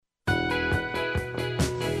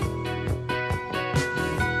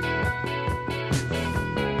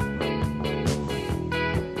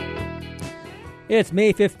It's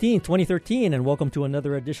May 15, 2013, and welcome to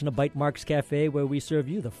another edition of Bite Marks Cafe, where we serve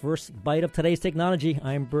you the first bite of today's technology.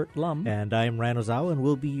 I'm Bert Lum. And I'm Ryan Ozawa, and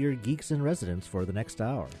we'll be your geeks in residence for the next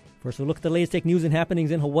hour. First, we'll look at the latest tech news and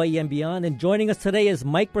happenings in Hawaii and beyond. And joining us today is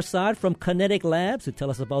Mike Prasad from Kinetic Labs to tell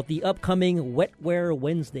us about the upcoming Wetware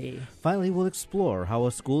Wednesday. Finally, we'll explore how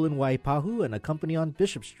a school in Waipahu and a company on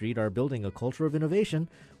Bishop Street are building a culture of innovation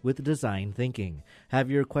with design thinking.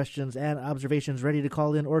 Have your questions and observations ready to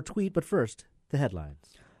call in or tweet, but first, the headlines.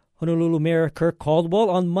 Honolulu Mayor Kirk Caldwell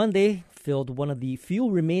on Monday filled one of the few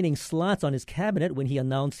remaining slots on his cabinet when he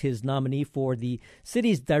announced his nominee for the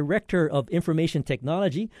city's Director of Information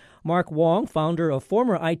Technology. Mark Wong, founder of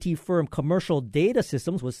former IT firm Commercial Data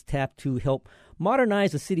Systems, was tapped to help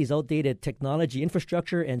modernize the city's outdated technology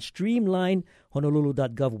infrastructure and streamline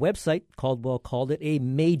Honolulu.gov website. Caldwell called it a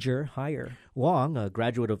major hire. Wong, a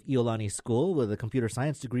graduate of Iolani School with a computer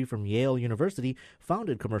science degree from Yale University,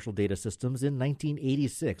 founded Commercial Data Systems in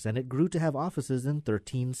 1986, and it grew to have offices in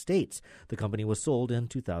 13 states. The company was sold in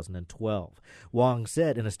 2012. Wong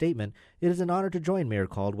said in a statement, "It is an honor to join Mayor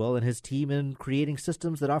Caldwell and his team in creating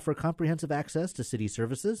systems that offer comprehensive access to city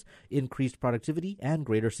services, increased productivity, and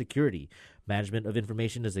greater security. Management of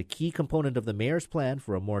information is a key component of the mayor's plan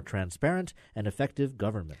for a more transparent and effective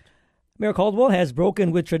government." Mayor Caldwell has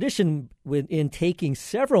broken with tradition in taking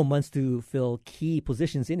several months to fill key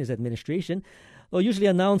positions in his administration. Though usually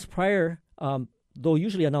announced prior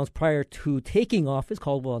to taking office,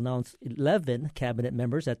 Caldwell announced 11 cabinet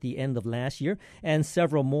members at the end of last year and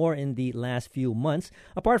several more in the last few months.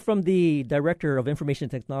 Apart from the Director of Information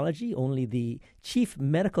Technology, only the Chief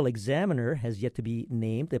Medical Examiner has yet to be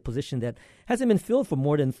named, a position that hasn't been filled for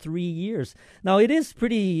more than 3 years. Now, it is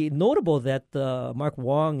pretty notable that Mark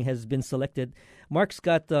Wong has been selected. Mark's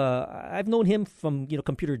got, I've known him from,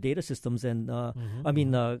 computer data systems and,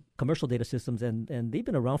 commercial data systems, and they've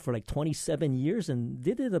been around for like 27 years, and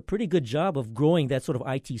they did a pretty good job of growing that sort of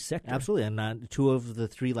IT sector. Absolutely, and 2 of the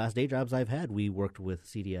 3 last day jobs I've had, we worked with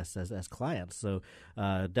CDS as clients. So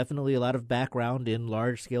definitely a lot of background in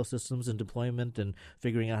large-scale systems and deployment and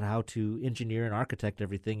figuring out how to engineer and architect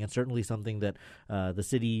everything, and certainly something that the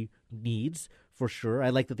city needs. For sure. I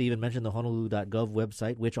like that they even mentioned the Honolulu.gov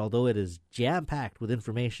website, which, although it is jam-packed with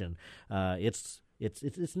information, it's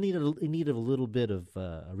in need of a little bit of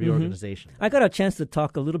reorganization. I got a chance to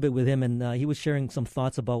talk a little bit with him, and he was sharing some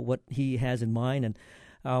thoughts about what he has in mind. And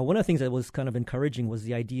one of the things that was kind of encouraging was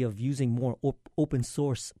the idea of using more open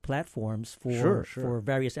source platforms for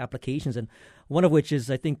various applications, and one of which is,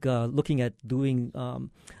 I think, looking at doing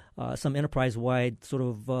some enterprise-wide sort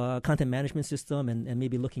of content management system and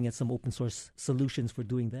maybe looking at some open-source solutions for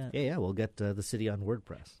doing that. Yeah, we'll get the city on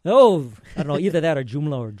WordPress. Oh, I don't know, either that or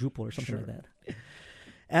Joomla or Drupal or something like that.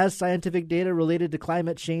 As scientific data related to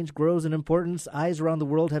climate change grows in importance, eyes around the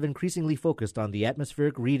world have increasingly focused on the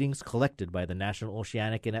atmospheric readings collected by the National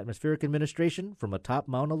Oceanic and Atmospheric Administration from atop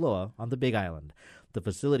Mauna Loa on the Big Island. The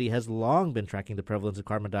facility has long been tracking the prevalence of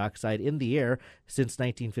carbon dioxide in the air since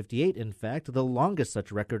 1958, in fact, the longest such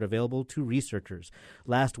record available to researchers.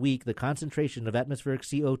 Last week, the concentration of atmospheric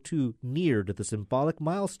CO2 neared the symbolic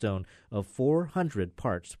milestone of 400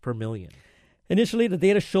 parts per million. Initially, the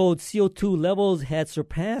data showed CO2 levels had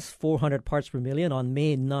surpassed 400 parts per million on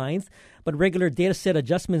May 9th, but regular dataset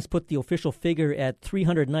adjustments put the official figure at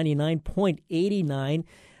 399.89.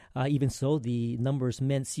 Even so, the numbers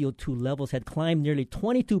meant CO2 levels had climbed nearly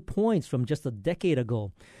 22 points from just a decade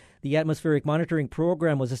ago. The atmospheric monitoring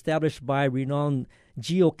program was established by renowned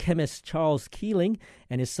geochemist Charles Keeling,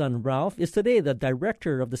 and his son Ralph is today the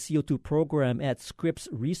director of the CO2 program at Scripps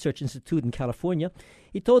Research Institute in California.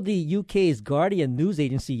 He told the UK's Guardian news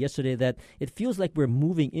agency yesterday that it feels like we're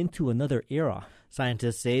moving into another era.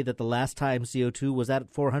 Scientists say that the last time CO2 was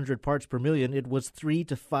at 400 parts per million, it was 3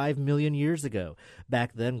 to 5 million years ago.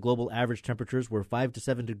 Back then, global average temperatures were 5 to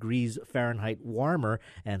 7 degrees Fahrenheit warmer,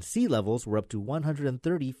 and sea levels were up to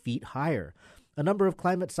 130 feet higher. A number of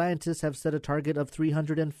climate scientists have set a target of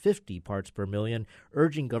 350 parts per million,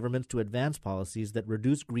 urging governments to advance policies that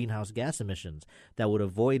reduce greenhouse gas emissions, that would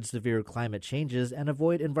avoid severe climate changes and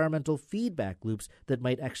avoid environmental feedback loops that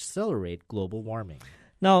might accelerate global warming.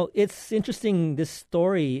 Now, it's interesting, this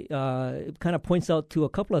story it kind of points out to a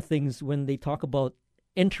couple of things when they talk about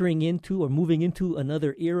entering into or moving into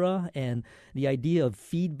another era and the idea of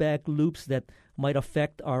feedback loops that might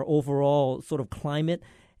affect our overall sort of climate,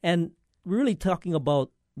 and really talking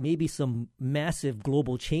about maybe some massive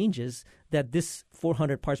global changes that this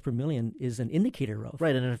 400 parts per million is an indicator of.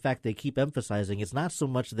 Right, and in fact, they keep emphasizing it's not so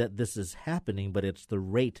much that this is happening, but it's the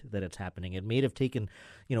rate that it's happening. It may have taken,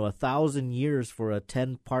 1,000 years for a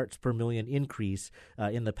 10 parts per million increase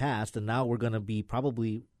in the past, and now we're going to be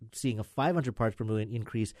probably seeing a 500 parts per million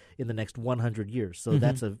increase in the next 100 years. So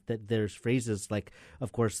there's phrases like,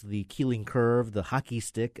 of course, the Keeling curve, the hockey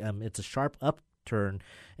stick. It's a sharp upturn,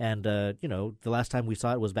 and the last time we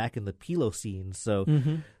saw it was back in the Pliocene. So.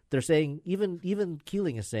 They're saying, even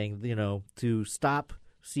Keeling is saying, to stop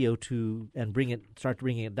CO2 and start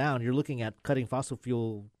bringing it down, you're looking at cutting fossil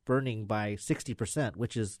fuel burning by 60%,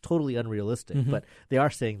 which is totally unrealistic. But they are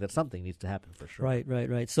saying that something needs to happen for sure.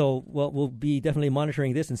 Right. So, we'll be definitely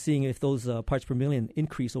monitoring this and seeing if those parts per million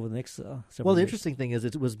increase over the next several years. Well, the interesting thing is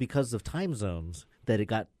it was because of time zones that it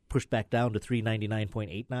got pushed back down to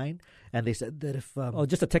 399.89, and they said that if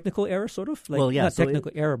just a technical error, sort of, not so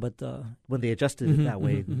technical error, but when they adjusted it that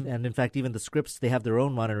way, and in fact, even the Scripps, they have their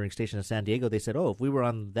own monitoring station in San Diego. They said, if we were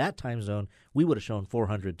on that time zone, we would have shown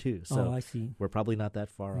 400 too. So I see. We're probably not that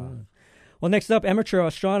far off. Well, next up, amateur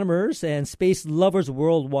astronomers and space lovers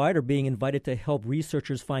worldwide are being invited to help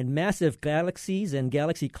researchers find massive galaxies and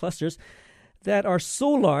galaxy clusters that are so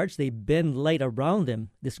large they bend light around them.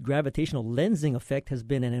 This gravitational lensing effect has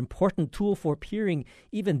been an important tool for peering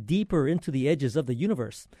even deeper into the edges of the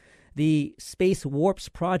universe. The Space Warps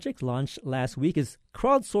project, launched last week, is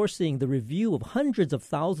crowdsourcing the review of hundreds of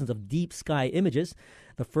thousands of deep sky images.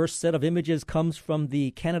 The first set of images comes from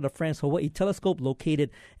the Canada-France-Hawaii telescope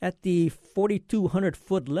located at the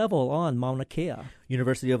 4,200-foot level on Mauna Kea.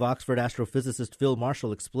 University of Oxford astrophysicist Phil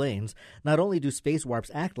Marshall explains, not only do space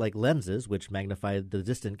warps act like lenses, which magnify the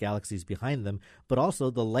distant galaxies behind them, but also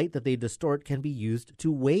the light that they distort can be used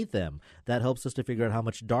to weigh them. That helps us to figure out how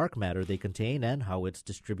much dark matter they contain and how it's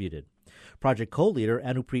distributed. Project co-leader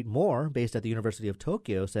Anupreet Moore, based at the University of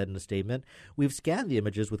Tokyo, said in a statement, "We've scanned the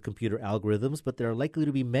images with computer algorithms, but there are likely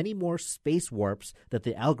to be many more space warps that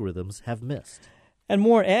the algorithms have missed." And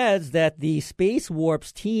Moore adds that the Space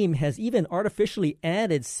Warps team has even artificially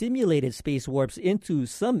added simulated space warps into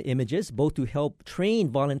some images, both to help train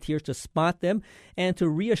volunteers to spot them and to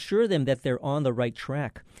reassure them that they're on the right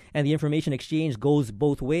track. And the information exchange goes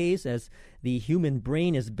both ways, as the human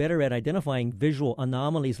brain is better at identifying visual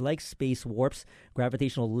anomalies like space warps.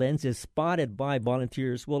 Gravitational lenses spotted by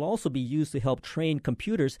volunteers will also be used to help train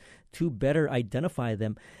computers to better identify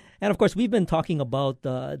them. And, of course, we've been talking about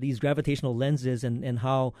these gravitational lenses and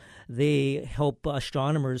how they help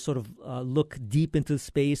astronomers sort of look deep into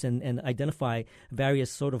space and identify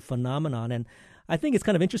various sort of phenomenon. And I think it's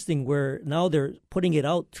kind of interesting where now they're putting it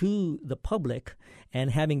out to the public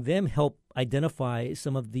and having them help identify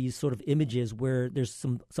some of these sort of images where there's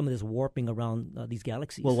some of this warping around these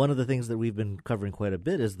galaxies. Well, one of the things that we've been covering quite a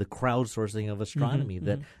bit is the crowdsourcing of astronomy,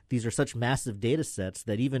 that these are such massive data sets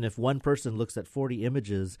that even if one person looks at 40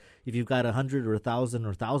 images, if you've got 100 or 1,000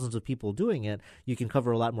 or thousands of people doing it, you can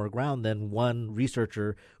cover a lot more ground than one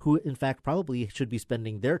researcher who, in fact, probably should be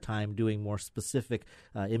spending their time doing more specific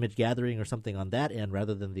image gathering or something on that end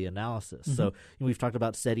rather than the analysis. So we've talked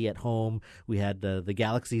about SETI at home. We had the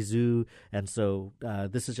Galaxy Zoo. And so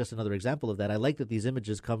this is just another example of that. I like that these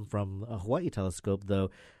images come from a Hawaii telescope,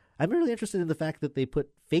 though. I'm really interested in the fact that they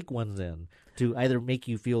put fake ones in to either make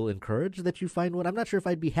you feel encouraged that you find one. I'm not sure if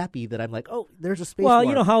I'd be happy that I'm like, oh, there's a space warp.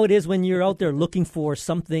 You know how it is when you're out there looking for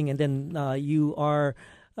something and then you are...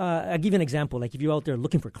 I'll give you an example. Like if you're out there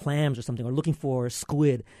looking for clams or something or looking for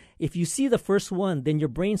squid, if you see the first one, then your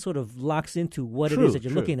brain sort of locks into what it is that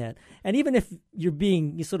you're looking at. And even if you're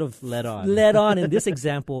being sort of led on in this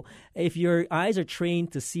example, if your eyes are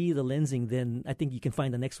trained to see the lensing, then I think you can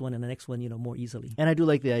find the next one and the next one, more easily. And I do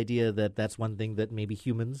like the idea that that's one thing that maybe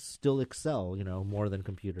humans still excel, more than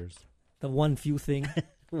computers. The one few thing.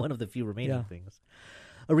 One of the few remaining things.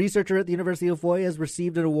 A researcher at the University of Hawaii has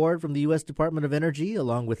received an award from the U.S. Department of Energy,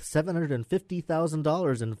 along with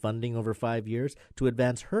 $750,000 in funding over 5 years to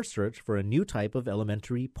advance her search for a new type of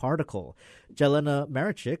elementary particle. Jelena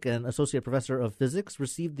Marichik, an associate professor of physics,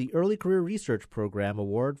 received the Early Career Research Program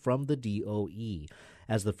Award from the DOE.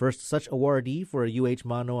 As the first such awardee for a UH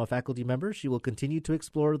Manoa faculty member, she will continue to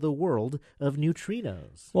explore the world of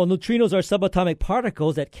neutrinos. Well, neutrinos are subatomic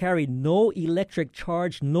particles that carry no electric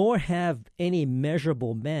charge nor have any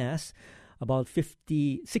measurable mass. About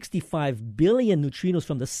 65 billion neutrinos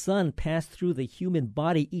from the sun pass through the human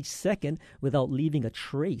body each second without leaving a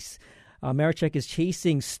trace. Marichek is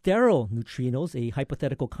chasing sterile neutrinos, a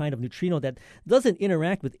hypothetical kind of neutrino that doesn't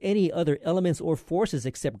interact with any other elements or forces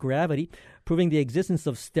except gravity. Proving the existence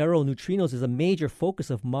of sterile neutrinos is a major focus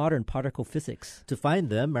of modern particle physics. To find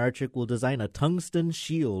them, Marichek will design a tungsten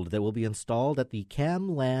shield that will be installed at the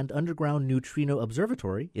Kam Land Underground Neutrino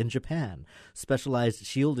Observatory in Japan. Specialized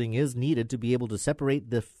shielding is needed to be able to separate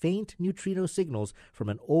the faint neutrino signals from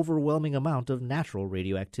an overwhelming amount of natural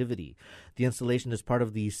radioactivity. The installation is part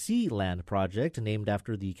of the Sealand project, named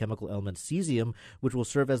after the chemical element cesium, which will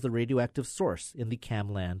serve as the radioactive source in the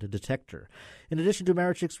Kam Land detector. In addition to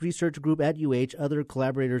Marichek's research group at UH, other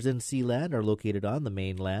collaborators in Sealand are located on the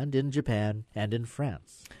mainland in Japan and in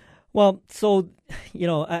France. Well, so,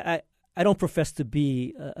 I don't profess to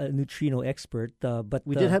be a neutrino expert, but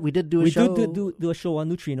we did do a show. We do a show on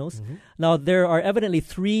neutrinos. Mm-hmm. Now, there are evidently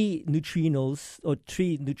three neutrino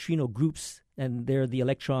groups, and they're the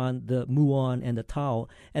electron, the muon, and the tau.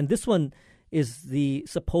 And this one is the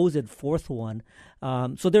supposed fourth one.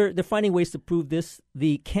 So they're finding ways to prove this.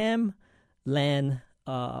 The Kam Land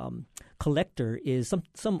collector is some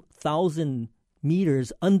 1,000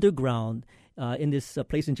 meters underground in this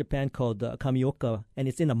place in Japan called Kamioka, and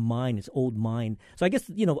it's in a mine, it's old mine. So I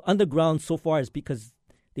guess, underground so far is because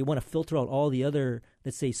they want to filter out all the other,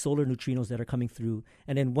 let's say, solar neutrinos that are coming through.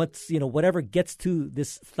 And then once, whatever gets to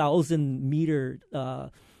this 1,000 meter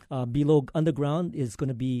below underground is going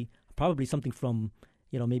to be probably something from,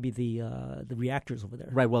 maybe the reactors over there.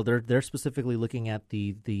 Right. Well, they're specifically looking at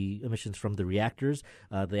the emissions from the reactors.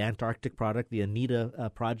 The Antarctic product, the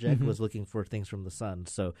ANITA project, was looking for things from the sun.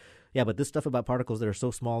 So, yeah, but this stuff about particles that are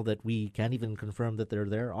so small that we can't even confirm that they're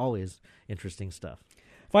there, always interesting stuff.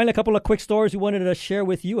 Finally, a couple of quick stories we wanted to share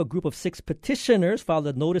with you. A group of 6 petitioners filed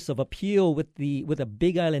a notice of appeal with a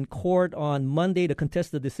Big Island court on Monday to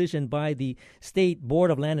contest the decision by the State Board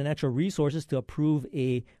of Land and Natural Resources to approve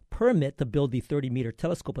a permit to build the 30-meter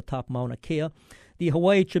telescope atop Mauna Kea. The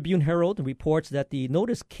Hawaii Tribune-Herald reports that the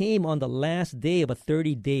notice came on the last day of a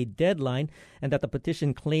 30-day deadline and that the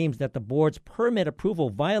petition claims that the board's permit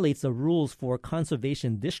approval violates the rules for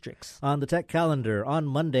conservation districts. On the Tech calendar, on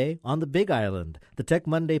Monday, on the Big Island, the Tech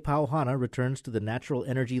Monday Pauhana returns to the Natural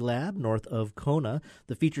Energy Lab north of Kona.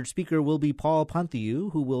 The featured speaker will be Paul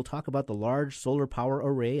Panthiu, who will talk about the large solar power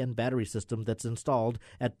array and battery system that's installed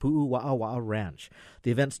at Pu'uwa'awa'a Ranch.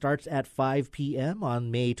 The event starts at 5 p.m.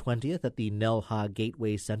 on May 20th at the Nelha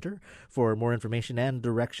Gateway Center. For more information and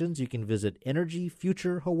directions, you can visit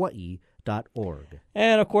energyfuturehawaii.org.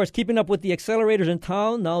 And, of course, keeping up with the accelerators in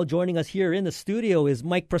town, now joining us here in the studio is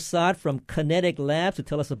Mike Prasad from Kinetic Labs to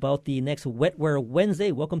tell us about the next Wetware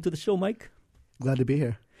Wednesday. Welcome to the show, Mike. Glad to be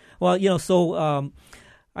here. Well, I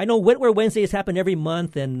know Wetware Wednesdays happen every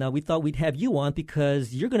month, and we thought we'd have you on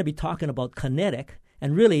because you're going to be talking about Kinetic.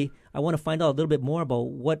 And really, I want to find out a little bit more about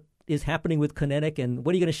what is happening with Kinetic and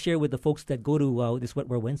what are you going to share with the folks that go to this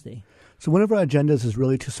Wetware Wednesday? So one of our agendas is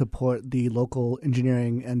really to support the local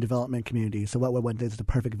engineering and development community. So Wetware Wednesday is the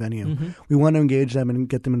perfect venue. Mm-hmm. We want to engage them and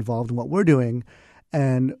get them involved in what we're doing.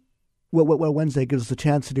 And what Wetware Wednesday gives us a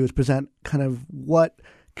chance to do is present kind of what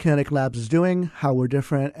Kinetic Labs is doing, how we're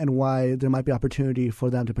different, and why there might be opportunity for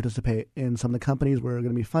them to participate in some of the companies we're going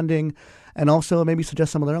to be funding, and also maybe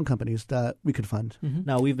suggest some of their own companies that we could fund. Mm-hmm.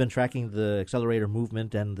 Now, we've been tracking the accelerator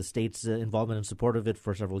movement and the state's involvement and support of it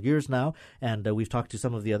for several years now, and we've talked to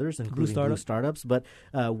some of the others, including Blue Startups. But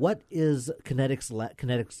what is Kinetic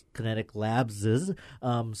Labs'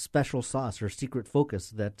 special sauce or secret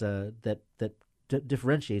focus that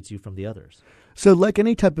differentiates you from the others? So like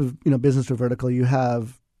any type of business or vertical, you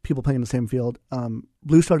have people playing in the same field.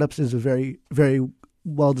 Blue Startups is a very, very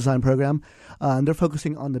well-designed program, and they're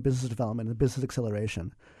focusing on the business development and the business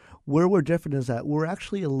acceleration. Where we're different is that we're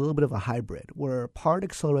actually a little bit of a hybrid. We're part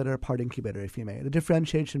accelerator, part incubator, if you may. The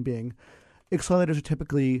differentiation being accelerators are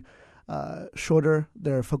typically shorter.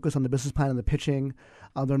 They're focused on the business plan and the pitching.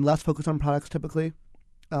 They're less focused on products typically.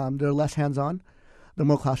 They're less hands-on. They're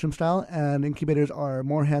more classroom style, and incubators are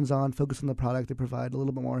more hands-on, focused on the product. They provide a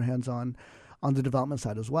little bit more hands-on on the development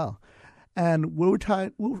side as well. And what we're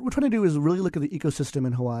trying to do is really look at the ecosystem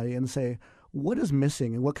in Hawaii and say, what is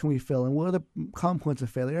missing and what can we fill and what are the common points of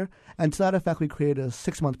failure? And to that effect, we created a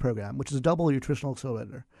 6-month program, which is double your traditional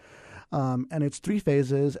accelerator. And it's 3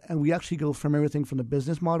 phases, and we actually go from everything from the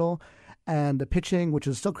business model and the pitching, which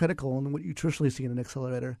is still critical and what you traditionally see in an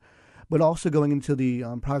accelerator, but also going into the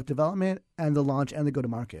product development and the launch and the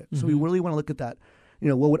go-to-market. Mm-hmm. So we really want to look at that,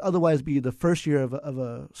 what would otherwise be the first year of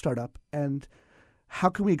a startup, and how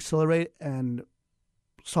can we accelerate and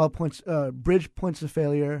solve bridge points of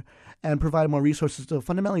failure and provide more resources to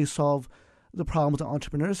fundamentally solve the problems that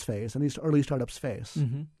entrepreneurs face and these early startups face.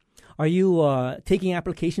 Mm-hmm. Are you taking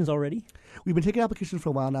applications already? We've been taking applications for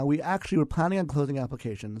a while now. We actually were planning on closing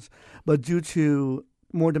applications, but due to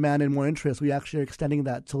more demand and more interest, we actually are extending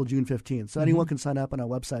that till June 15th. So anyone can sign up on our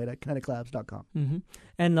website at kineticlabs.com. Mm-hmm.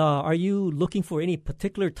 And are you looking for any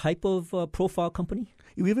particular type of profile company?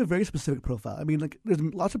 We have a very specific profile. I mean, like, there's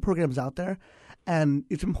lots of programs out there, and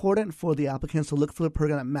it's important for the applicants to look for the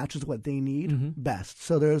program that matches what they need best.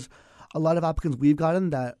 So there's a lot of applicants we've gotten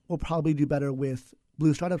that will probably do better with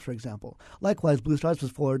Blue Startups, for example. Likewise, Blue Startups has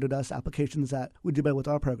forwarded us applications that would do better with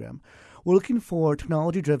our program. We're looking for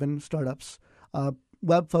technology-driven startups,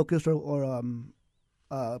 web-focused or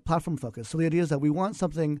platform-focused. So the idea is that we want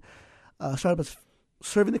something, startups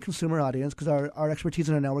serving the consumer audience, because our expertise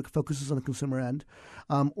in our network focuses on the consumer end,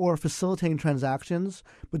 or facilitating transactions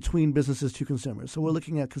between businesses to consumers. So we're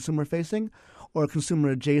looking at consumer-facing or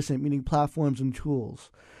consumer-adjacent, meaning platforms and tools.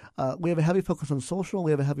 We have a heavy focus on social.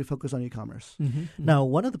 We have a heavy focus on e-commerce. Now,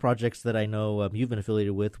 one of the projects that I know you've been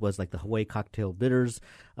affiliated with was like the Hawaii Cocktail Bitters,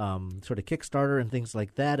 sort of Kickstarter and things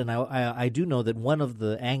like that. And I do know that one of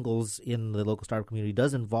the angles in the local startup community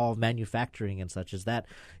does involve manufacturing and such. Is that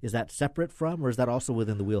separate from, or is that also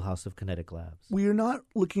within the wheelhouse of Kinetic Labs? We are not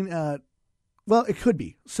looking at, well, it could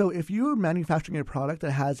be. So if you're manufacturing a product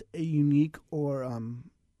that has a unique or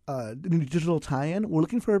digital tie-in, we're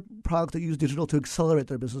looking for products that use digital to accelerate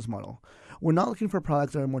their business model. We're not looking for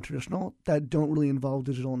products that are more traditional, that don't really involve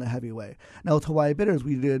digital in a heavy way. Now, with Hawaii Bitters,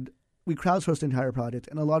 we crowdsourced the entire project,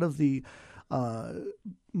 and a lot of the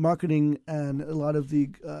marketing and a lot of the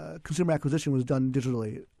consumer acquisition was done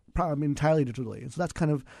digitally, entirely digitally. And so that's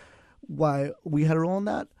kind of why we had a role in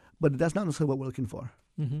that, but that's not necessarily what we're looking for.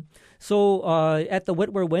 So at the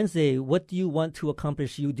Wetware Wednesday, what do you want to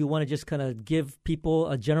accomplish? Do you want to just kind of give people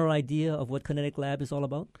a general idea of what Kinetic Lab is all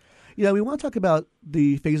about? Yeah, we want to talk about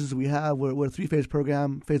the phases we have. We're a 3-phase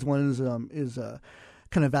program. Phase 1 is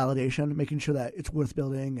kind of validation, making sure that it's worth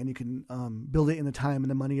building and you can build it in the time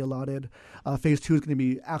and the money allotted. Phase 2 is going to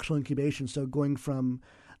be actual incubation, so going from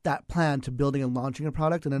that plan to building and launching a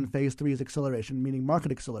product. And then phase 3 is acceleration, meaning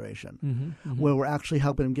market acceleration, where we're actually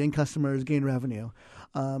helping them gain customers, gain revenue.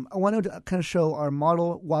 I wanted to kind of show our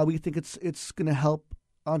model, why we think it's going to help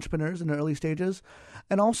entrepreneurs in the early stages,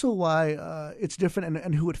 and also why it's different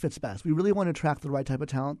and who it fits best. We really want to attract the right type of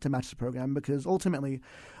talent to match the program, because ultimately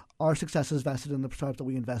our success is vested in the startup that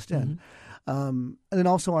we invest in. And then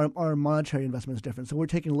also our monetary investment is different. So we're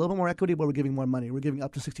taking a little bit more equity, but we're giving more money. We're giving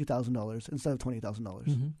up to $60,000 instead of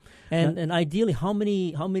 $20,000. And ideally, how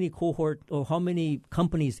many cohort or how many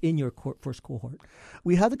companies in your first cohort?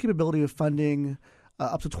 We have the capability of funding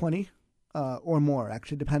up to 20 or more,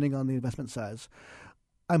 actually, depending on the investment size.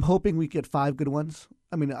 I'm hoping we get 5 good ones.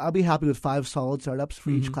 I mean, I'll be happy with 5 solid startups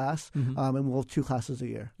for each class, and we'll have 2 classes a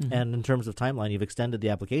year. And in terms of timeline, you've extended the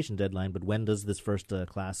application deadline, but when does this first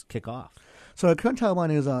class kick off? So our current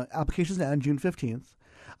timeline is applications end June 15th.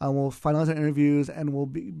 We'll finalize our interviews, and we'll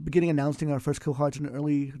be beginning announcing our first cohorts in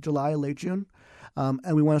early July, late June.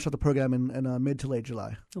 And we want to start the program in mid to late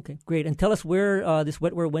July. Okay, great. And tell us where this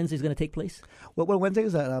Wetware Wednesday is going to take place. Wetware Wednesday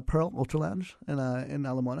is at Pearl Ultra Lounge in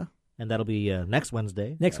Ala Moana. And that'll be next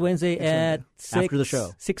Wednesday. Next Wednesday at 6. After the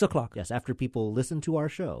show. 6 o'clock. Yes, after people listen to our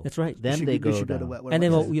show. That's right. Then they go to down. And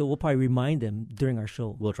then we'll probably remind them during our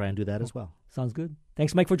show. We'll try and do that as well. Sounds good.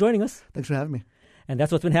 Thanks, Mike, for joining us. Thanks for having me. And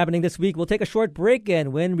that's what's been happening this week. We'll take a short break,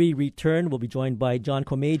 and when we return, we'll be joined by John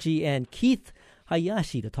Komeiji and Keith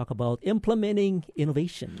Hayashi to talk about implementing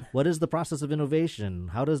innovation. What is the process of innovation?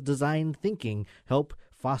 How does design thinking help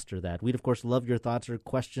foster that? We'd, of course, love your thoughts or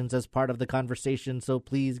questions as part of the conversation, so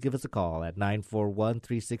please give us a call at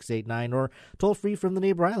 941-3689 or toll free from the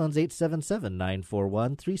neighbor islands,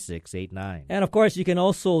 877-941-3689. And, of course, you can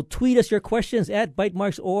also tweet us your questions at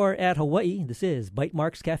Bytemarks or at Hawaii. This is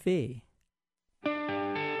Bytemarks Cafe.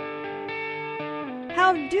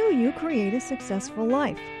 How do you create a successful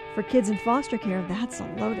life? For kids in foster care, that's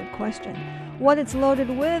a loaded question. What it's loaded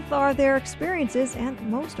with are their experiences, and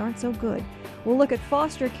most aren't so good. We'll look at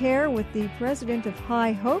foster care with the president of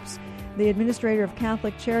High Hopes, the administrator of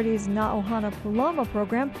Catholic Charities' Na'ohana Pulama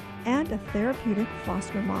program, and a therapeutic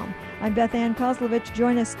foster mom. I'm Beth Ann Kozlovich.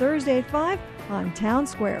 Join us Thursday at 5 on Town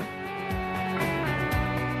Square.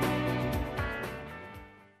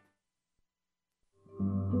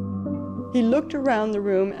 He looked around the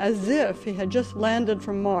room as if he had just landed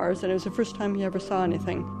from Mars and it was the first time he ever saw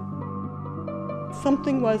anything.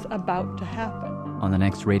 Something was about to happen. On the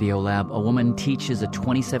next Radio Lab, a woman teaches a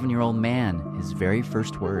 27-year-old man his very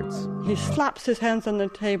first words. He slaps his hands on the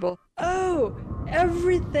table. Oh,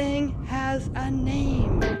 everything has a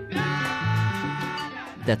name.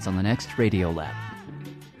 That's on the next Radio Lab.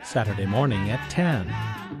 Saturday morning at 10.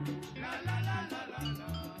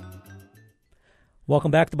 Welcome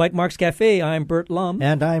back to Bytemarks Cafe. I'm Bert Lum.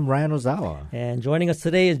 And I'm Ryan Ozawa. And joining us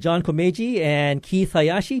today is John Komeiji and Keith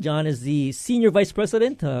Hayashi. John is the Senior Vice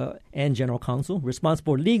President and General Counsel,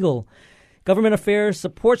 responsible for legal, government affairs,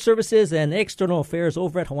 support services, and external affairs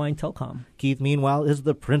over at Hawaiian Telcom. Keith, meanwhile, is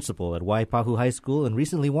the principal at Waipahu High School and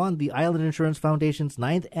recently won the Island Insurance Foundation's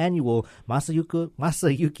 9th annual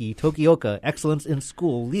Masayuki Tokioka Excellence in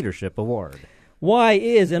School Leadership Award. Why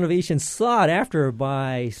is innovation sought after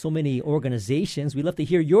by so many organizations? We'd love to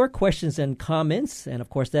hear your questions and comments. And, of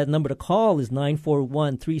course, that number to call is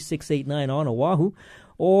 941-3689 on Oahu,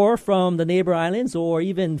 or from the neighbor islands, or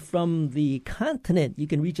even from the continent. You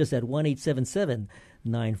can reach us at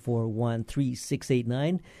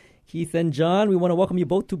 1-877-941-3689. Keith and John, we want to welcome you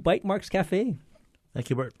both to Bytemarks Cafe. Thank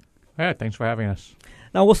you, Bert. Yeah, thanks for having us.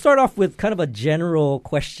 Now, we'll start off with kind of a general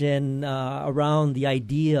question around the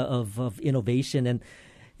idea of innovation. And,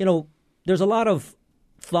 there's a lot of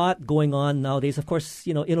thought going on nowadays. Of course,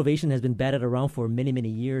 innovation has been batted around for many, many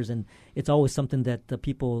years, and it's always something that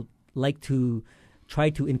people like to try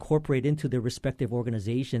to incorporate into their respective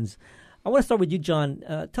organizations. I want to start with you, John.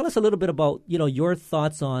 Tell us a little bit about, your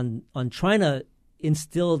thoughts on trying to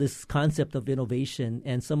instill this concept of innovation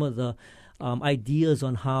and some of the ideas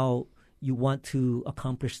on how you want to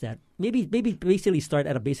accomplish that. Maybe basically start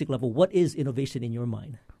at a basic level. What is innovation in your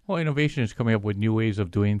mind? Well, innovation is coming up with new ways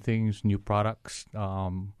of doing things, new products.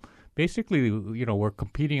 Basically, we're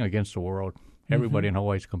competing against the world. Everybody in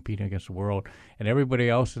Hawaii is competing against the world, and everybody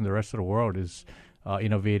else in the rest of the world is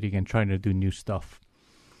innovating and trying to do new stuff.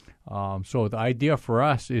 So the idea for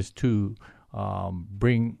us is to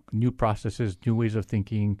bring new processes, new ways of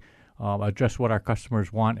thinking, address what our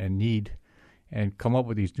customers want and need, and come up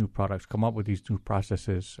with these new products, come up with these new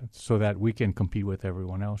processes so that we can compete with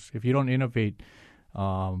everyone else. If you don't innovate,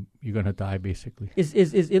 you're going to die, basically.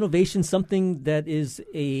 Is innovation something that is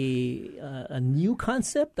a new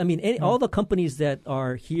concept? I mean, all the companies that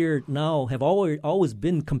are here now have always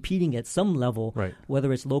been competing at some level, right,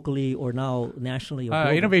 whether it's locally or now nationally or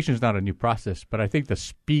globally. Innovation is not a new process, but I think the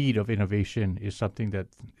speed of innovation is something that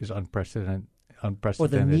is unprecedented. Or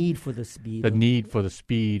the need for the speed. The need for the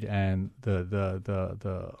speed and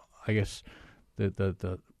the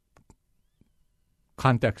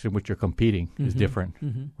context in which you're competing is different,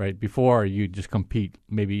 right? Before, you just compete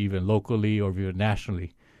maybe even locally or even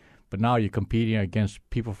nationally. But now you're competing against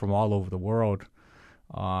people from all over the world.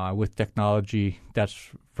 With technology, that's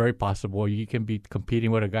very possible. You can be competing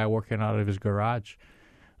with a guy working out of his garage,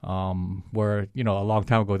 where, a long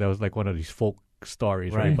time ago, that was like one of these folk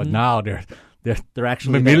stories, right? But now they're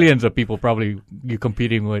actually millions of people probably you're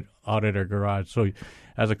competing with out of their garage. So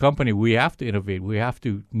as a company, we have to innovate. We have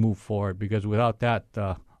to move forward, because without that,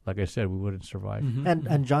 like I said, we wouldn't survive.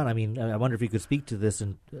 And John, I mean, I wonder if you could speak to this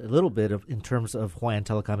in a little bit in terms of Hawaiian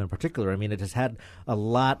Telecom in particular. I mean, it has had a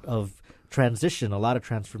lot of transition, a lot of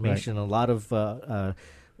transformation, a lot of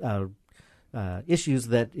issues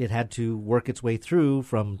that it had to work its way through,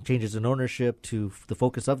 from changes in ownership to the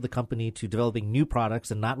focus of the company to developing new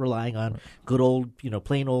products and not relying on good old,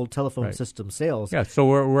 plain old telephone system sales. Yeah, so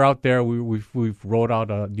we're out there. We've rolled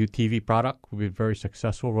out a new TV product. We've been very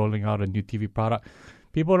successful rolling out a new TV product.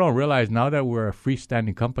 People don't realize now that we're a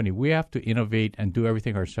freestanding company, we have to innovate and do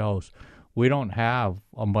everything ourselves. We don't have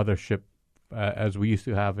a mothership as we used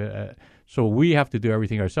to have it. So we have to do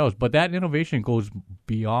everything ourselves. But that innovation goes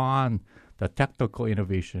beyond the technical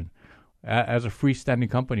innovation. As a freestanding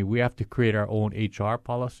company, we have to create our own HR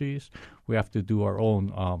policies. We have to do our own,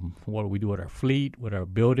 what do we do with our fleet, with our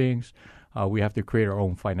buildings. We have to create our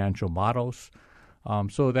own financial models.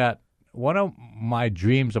 So that one of my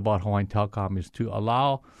dreams about Hawaiian Telecom is to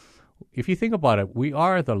allow, if you think about it, we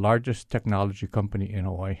are the largest technology company in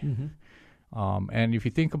Hawaii. And if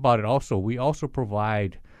you think about it also, we also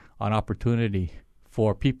provide an opportunity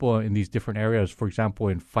for people in these different areas, for example,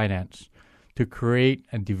 in finance, to create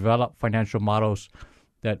and develop financial models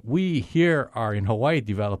that we here are in Hawaii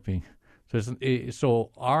developing.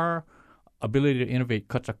 So our ability to innovate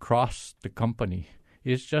cuts across the company.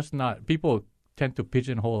 It's just not, people tend to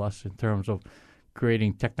pigeonhole us in terms of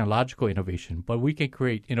creating technological innovation, but we can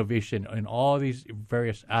create innovation in all these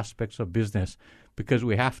various aspects of business because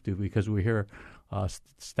we have to, because we're here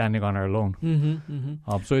standing on our own.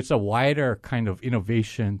 So it's a wider kind of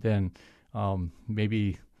innovation than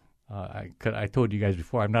maybe I told you guys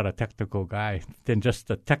before, I'm not a technical guy, than just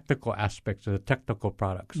the technical aspects of the technical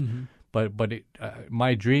products. But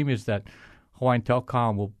my dream is that Hawaiian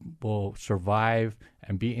Telecom will survive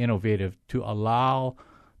and be innovative to allow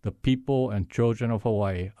the people and children of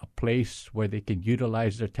Hawaii a place where they can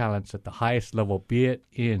utilize their talents at the highest level, be it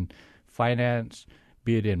in finance,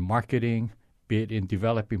 be it in marketing, be it in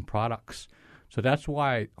developing products, So that's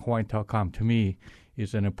why Hawaiian Telecom, to me,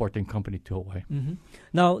 is an important company to Hawaii. Mm-hmm.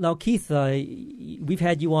 Now, Keith, we've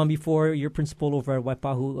had you on before. You're principal over at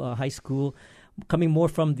Waipahu High School, coming more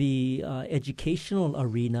from the educational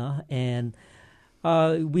arena, and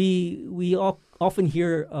we all often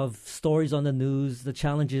hear of stories on the news, the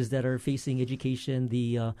challenges that are facing education,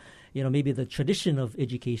 the maybe the tradition of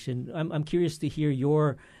education. I'm curious to hear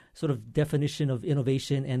your sort of definition of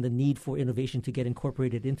innovation and the need for innovation to get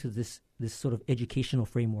incorporated into this sort of educational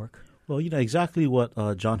framework. Well, exactly what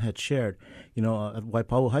John had shared. At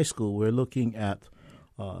Waipahu High School, we're looking at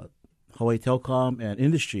Hawaii Telecom and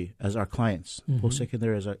industry as our clients,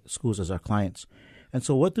 post-secondary schools as our clients. And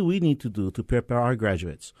so what do we need to do to prepare our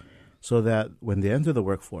graduates so that when they enter the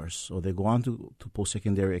workforce or they go on to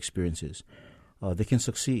post-secondary experiences, they can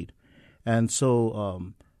succeed? And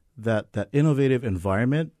so that innovative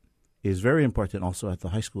environment is very important also at the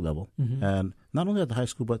high school level. And not only at the high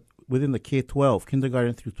school, but within the K-12,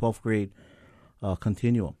 kindergarten through 12th grade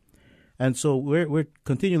continuum. And so we're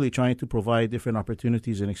continually trying to provide different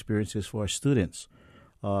opportunities and experiences for our students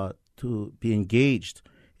to be engaged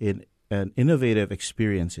in innovative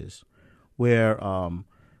experiences where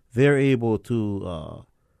they're able to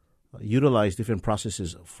utilize different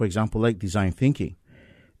processes, for example, like design thinking,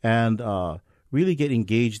 and really get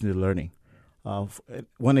engaged in the learning.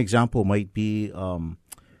 One example might be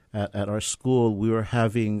at our school, we were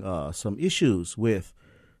having some issues with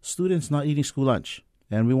students not eating school lunch,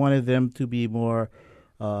 and we wanted them to be more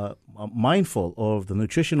mindful of the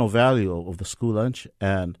nutritional value of the school lunch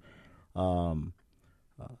and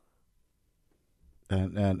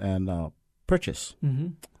purchase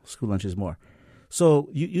school lunches more. So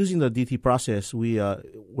using the DT process, we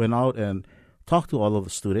went out and talked to all of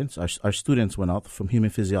the students. Our students went out from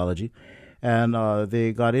human physiology, and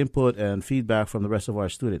they got input and feedback from the rest of our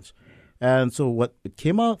students. And so what it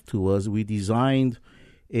came out to was we designed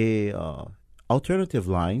alternative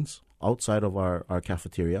lines outside of our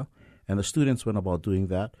cafeteria, and the students went about doing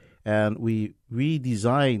that. And we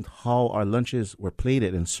redesigned how our lunches were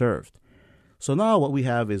plated and served. So now what we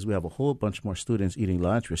have is we have a whole bunch more students eating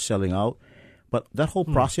lunch. We're selling out. But that whole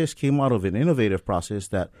process came out of an innovative process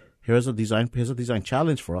that here's a design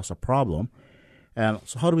challenge for us, a problem. And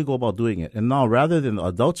so how do we go about doing it? And now rather than the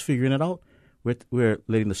adults figuring it out, we're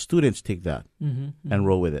letting the students take that and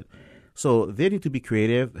roll with it. So they need to be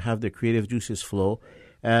creative, have their creative juices flow,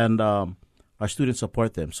 and our students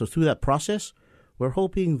support them. So through that process, we're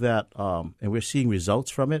hoping that, and we're seeing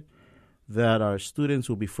results from it, that our students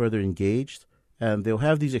will be further engaged and they'll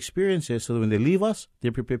have these experiences so that when they leave us,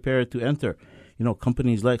 they're prepared to enter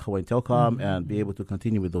companies like Hawaiian Telecom and be able to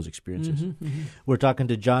continue with those experiences. We're talking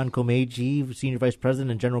to John Komeiji, Senior Vice President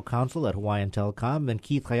and General Counsel at Hawaiian Telecom, and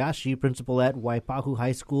Keith Hayashi, Principal at Waipahu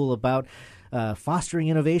High School, about fostering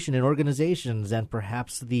innovation in organizations and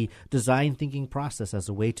perhaps the design thinking process as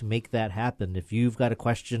a way to make that happen. If you've got a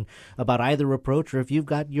question about either approach, or if you've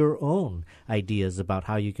got your own ideas about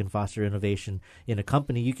how you can foster innovation in a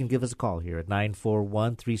company, you can give us a call here at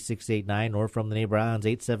 941-3689 or from the Neighbor Islands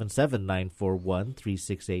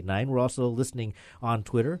 877-941-3689. We're also listening on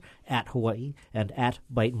Twitter at Hawaii and at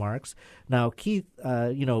Bytemarks. Now, Keith,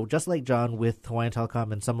 just like John with Hawaiian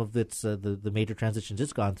Telecom and some of its the major transitions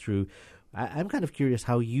it's gone through, I'm kind of curious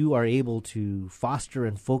how you are able to foster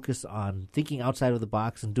and focus on thinking outside of the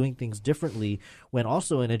box and doing things differently when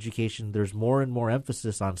also in education there's more and more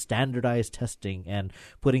emphasis on standardized testing and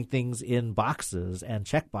putting things in boxes and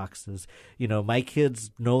check boxes. My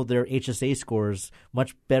kids know their HSA scores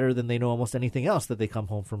much better than they know almost anything else that they come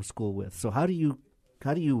home from school with. So how do you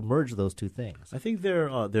merge those two things? I think there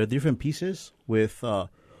are different pieces with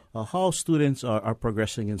how students are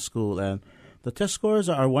progressing in school, and the test scores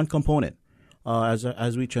are one component.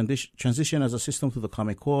 As we transition as a system to the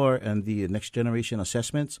Common Core and the next generation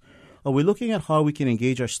assessments, we're looking at how we can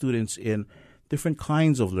engage our students in different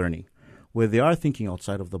kinds of learning, where they are thinking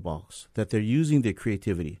outside of the box, that they're using their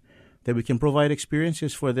creativity, that we can provide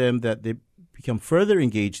experiences for them that they become further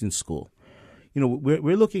engaged in school.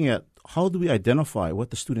 We're looking at how do we identify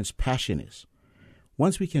what the student's passion is.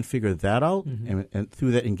 Once we can figure that out and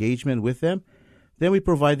through that engagement with them, then we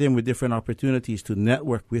provide them with different opportunities to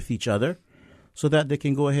network with each other so that they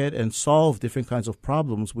can go ahead and solve different kinds of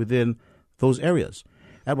problems within those areas.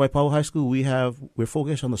 At Waipahu High School, we're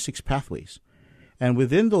focused on the 6 pathways. And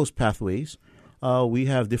within those pathways, we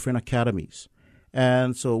have different academies.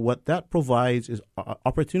 And so what that provides is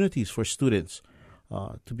opportunities for students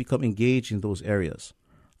to become engaged in those areas.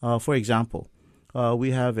 For example,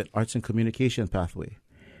 we have an arts and communication pathway.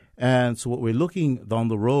 And so what we're looking down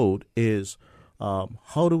the road is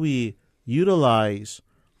how do we utilize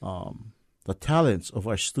the talents of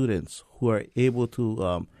our students who are able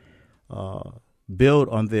to build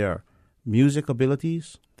on their music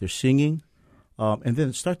abilities, their singing, and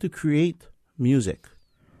then start to create music,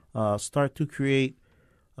 start to create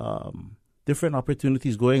different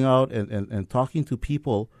opportunities, going out and talking to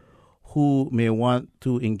people who may want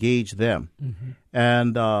to engage them. Mm-hmm.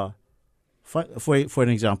 And for an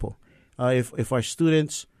example, if our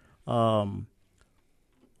students are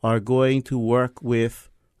going to work with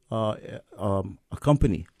a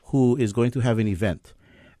company who is going to have an event,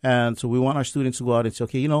 and so we want our students to go out and say,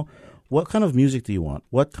 okay, what kind of music do you want?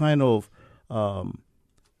 What kind of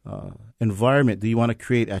environment do you want to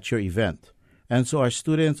create at your event? And so our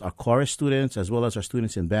students, our chorus students, as well as our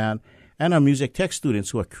students in band, and our music tech students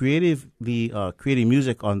who are creatively creating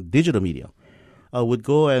music on digital media, would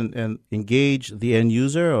go and engage the end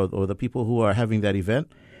user or the people who are having that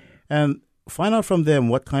event and find out from them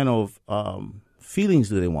what kind of feelings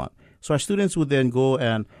do they want. So our students would then go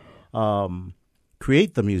and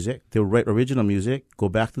create the music. They'll write original music, go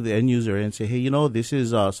back to the end user and say, hey, this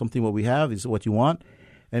is something what we have. This is what you want.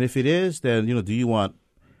 And if it is, then, do you want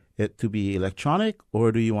it to be electronic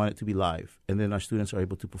or do you want it to be live? And then our students are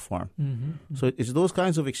able to perform. Mm-hmm. So it's those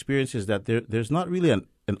kinds of experiences that there's not really an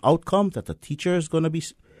outcome that the teacher is going to be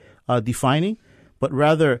defining, but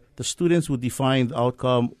rather the students would define the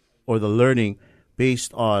outcome or the learning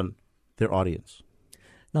based on their audience.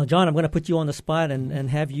 Now, John, I'm going to put you on the spot and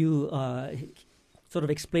have you sort of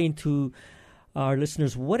explain to our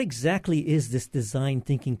listeners what exactly is this design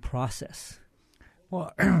thinking process?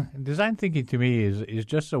 Well, design thinking to me is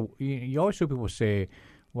just you always hear people say,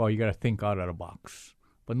 well, you got to think out of the box.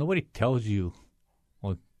 But nobody tells you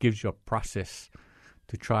or gives you a process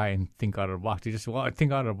to try and think out of the box. You just,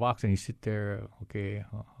 think out of the box and you sit there, okay,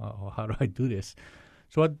 how do I do this?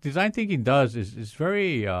 So what design thinking does is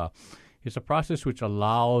very, it's a process which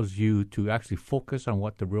allows you to actually focus on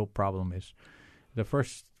what the real problem is. The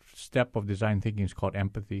first step of design thinking is called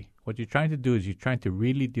empathy. What you're trying to do is you're trying to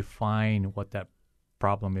really define what that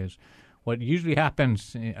problem is. What usually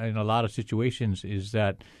happens in a lot of situations is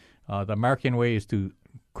that the American way is to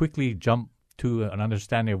quickly jump to an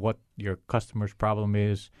understanding of what your customer's problem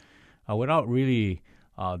is without really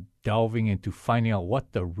delving into finding out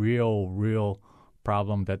what the real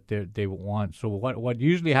problem that they want. So what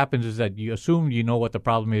usually happens is that you assume you know what the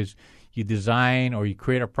problem is. You design or you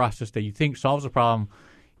create a process that you think solves the problem.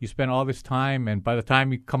 You spend all this time, and by the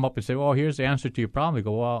time you come up and say, well, here's the answer to your problem, you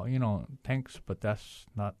go, well, thanks, but that's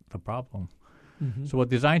not the problem. Mm-hmm. So what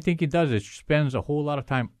design thinking does is it spends a whole lot of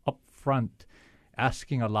time up front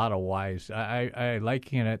asking a lot of whys. I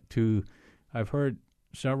liken it to, I've heard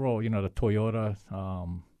several, the Toyota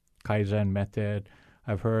Kaizen method.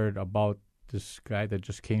 I've heard about this guy that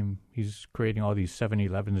just came, he's creating all these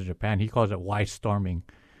 7-Elevens in Japan. He calls it why storming.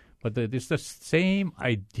 But it's the same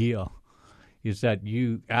idea, is that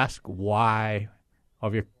you ask why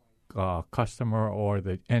of your customer or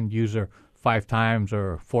the end user 5 times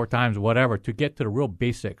or 4 times, whatever, to get to the real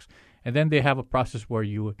basics. And then they have a process where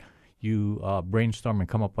you brainstorm and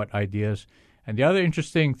come up with ideas. And the other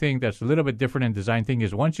interesting thing that's a little bit different in design thinking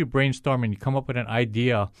is once you brainstorm and you come up with an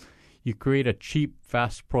idea, you create a cheap,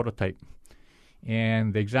 fast prototype.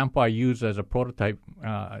 And the example I use as a prototype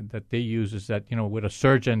that they use is that, with a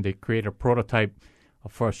surgeon, they create a prototype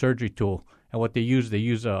for a surgery tool. And what they use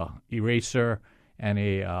a eraser and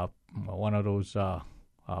one of those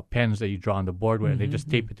pens that you draw on the board with, and they just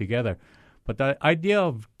tape it together. But the idea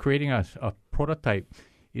of creating a prototype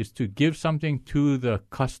is to give something to the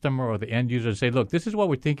customer or the end user and say, look, this is what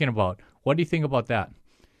we're thinking about. What do you think about that?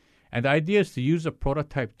 And the idea is to use a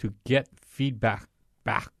prototype to get feedback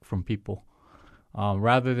back from people.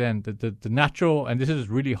 Rather than the natural, and this is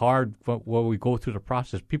really hard when we go through the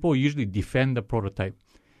process, people usually defend the prototype.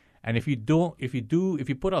 And if you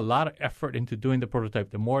put a lot of effort into doing the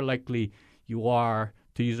prototype, the more likely you are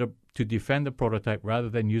to defend the prototype rather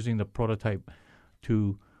than using the prototype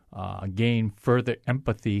to gain further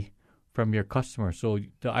empathy from your customer. So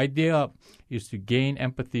the idea is to gain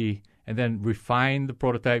empathy and then refine the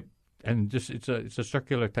prototype, and just it's a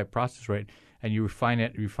circular type process, right? And you refine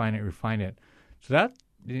it. So that,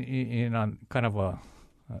 in kind of a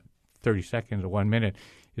 30 seconds or 1 minute,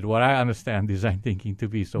 is what I understand design thinking to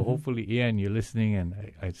be. So hopefully, Ian, you're listening, and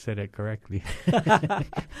I said it correctly. He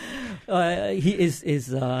is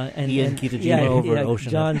Ian Kitajima over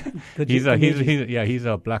Ocean. John, he's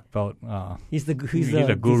a black belt. He's a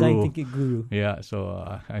guru. Design thinking guru. Yeah,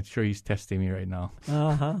 so I'm sure he's testing me right now.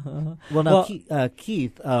 Well, now,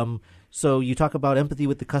 Keith. So you talk about empathy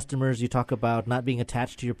with the customers. You talk about not being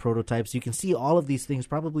attached to your prototypes. You can see all of these things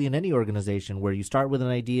probably in any organization where you start with an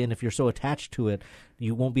idea, and if you're so attached to it,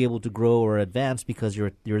 you won't be able to grow or advance because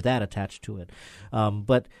you're that attached to it.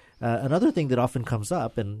 But another thing that often comes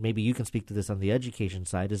up, and maybe you can speak to this on the education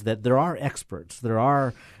side, is that there are experts, there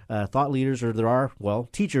are thought leaders, or there are,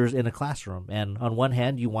 teachers in a classroom. And on one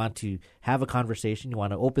hand, you want to have a conversation, you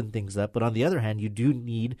want to open things up, but on the other hand, you do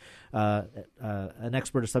need an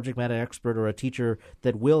expert, a subject matter expert, or a teacher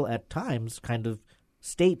that will at times kind of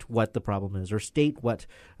state what the problem is or state what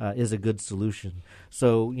is a good solution.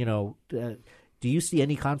 So, do you see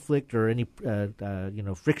any conflict or any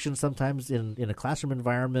friction sometimes in a classroom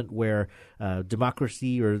environment where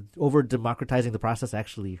democracy or over-democratizing the process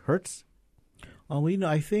actually hurts?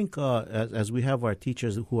 I think as we have our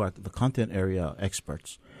teachers who are the content area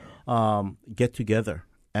experts get together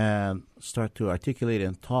and start to articulate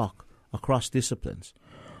and talk across disciplines,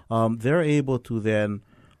 they're able to then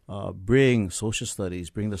bring social studies,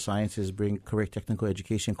 bring the sciences, bring career technical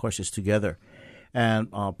education courses together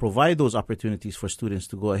and provide those opportunities for students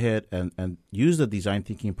to go ahead and use the design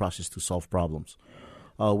thinking process to solve problems.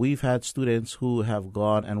 We've had students who have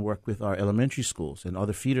gone and worked with our elementary schools and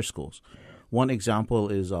other feeder schools. One example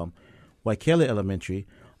is Waikele Elementary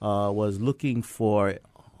was looking for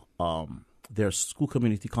their school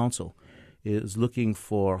community council is looking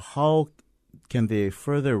for how can they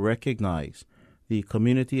further recognize the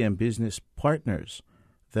community and business partners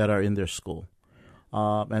that are in their school.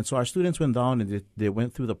 And so our students went down and they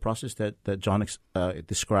went through the process that John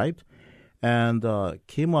described and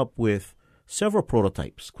came up with several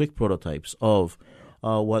prototypes, quick prototypes of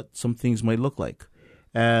what some things might look like.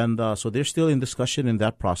 And so they're still in discussion in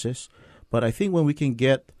that process. But I think when we can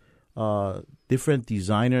get different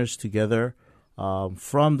designers together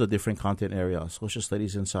from the different content areas, social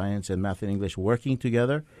studies and science and math and English working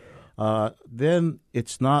together, then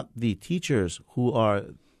it's not the teachers who are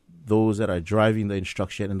those that are driving the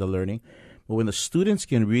instruction and the learning. But when the students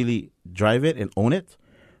can really drive it and own it,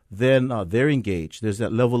 then they're engaged. There's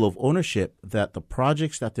that level of ownership that the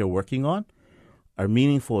projects that they're working on are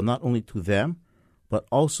meaningful not only to them, but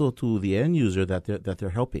also to the end user that they're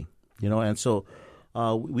helping. And so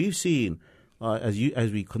we've seen as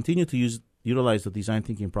we continue to utilize the design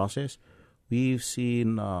thinking process, we've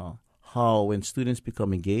seen how when students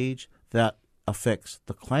become engaged, that affects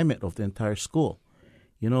the climate of the entire school.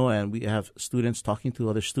 And we have students talking to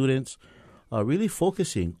other students, really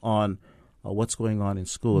focusing on what's going on in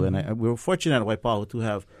school. Mm-hmm. And we're fortunate at Waipahu to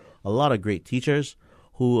have a lot of great teachers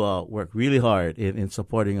who work really hard in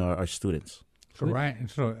supporting our students. So, Ryan,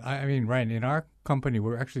 in our company,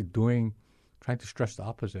 we're actually trying to stress the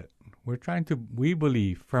opposite. We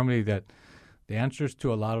believe firmly that the answers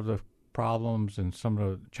to a lot of the problems and some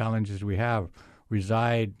of the challenges we have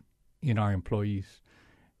reside in our employees.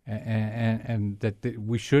 And that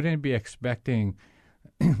we shouldn't be expecting,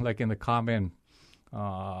 like in the common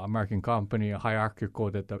American company, a hierarchical,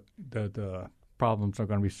 that the problems are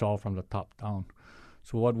going to be solved from the top down.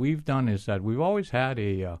 So what we've done is that we've always had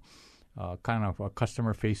a kind of a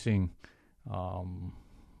customer-facing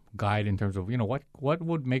guide in terms of what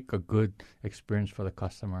would make a good experience for the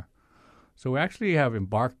customer. So we actually have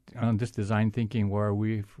embarked on this design thinking where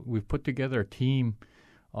we've put together a team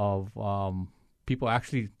of people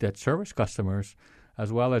actually that service customers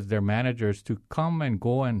as well as their managers to come and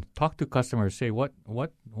go and talk to customers, say what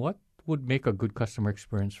would make a good customer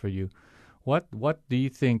experience for you? What do you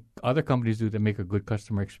think other companies do to make a good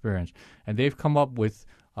customer experience? And they've come up with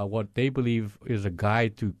what they believe is a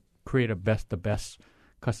guide to create the best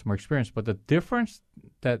customer experience. But the difference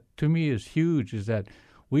that to me is huge is that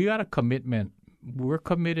we got a commitment. We're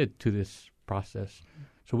committed to this process.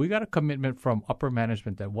 So we got a commitment from upper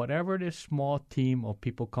management that whatever this small team of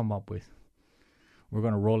people come up with, we're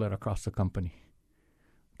going to roll it across the company.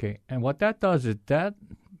 Okay, and what that does is that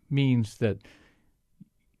means that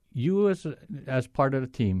you as part of the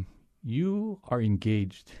team, you are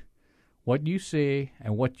engaged. What you say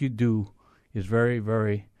and what you do is very,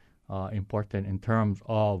 very important in terms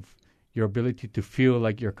of your ability to feel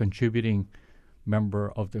like you're a contributing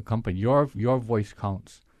member of the company. Your voice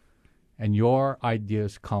counts. And your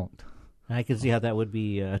ideas count. I can see how that would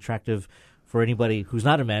be attractive for anybody who's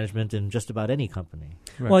not in management in just about any company.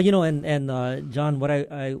 Right. Well, and John, what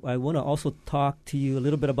I want to also talk to you a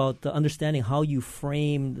little bit about understanding how you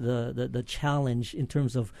frame the challenge in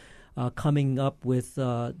terms of coming up with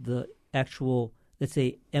the actual let's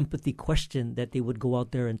say, empathy question that they would go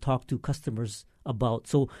out there and talk to customers about.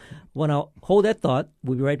 So when I'll hold that thought,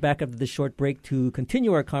 we'll be right back after this short break to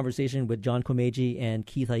continue our conversation with John Komeiji and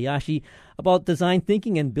Keith Hayashi about design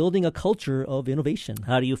thinking and building a culture of innovation.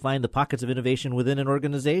 How do you find the pockets of innovation within an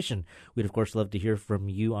organization? We'd, of course, love to hear from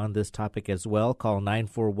you on this topic as well. Call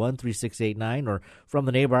 941-3689 or from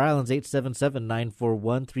the Neighbor Islands,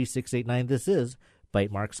 877-941-3689. This is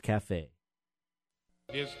Bytemarks Cafe.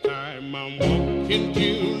 This time I'm walking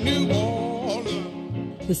to New Orleans.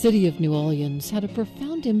 The city of New Orleans had a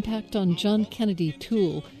profound impact on John Kennedy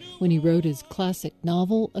Toole when he wrote his classic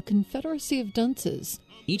novel, A Confederacy of Dunces.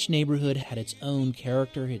 Each neighborhood had its own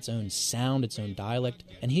character, its own sound, its own dialect,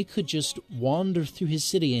 and he could just wander through his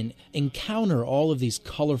city and encounter all of these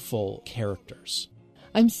colorful characters.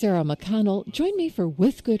 I'm Sarah McConnell. Join me for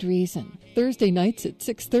With Good Reason, Thursday nights at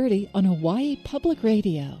 6:30 on Hawaii Public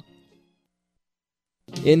Radio.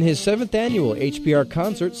 In his 7th annual HPR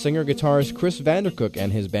concert, singer-guitarist Chris Vandercook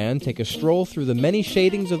and his band take a stroll through the many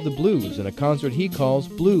shadings of the blues in a concert he calls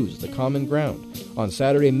Blues, the Common Ground, on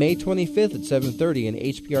Saturday, May 25th at 7:30 in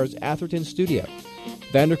HPR's Atherton studio.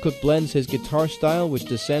 Vandercook blends his guitar style, which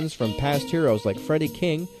descends from past heroes like Freddie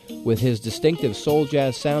King, with his distinctive soul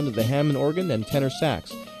jazz sound of the Hammond organ and tenor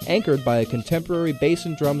sax, anchored by a contemporary bass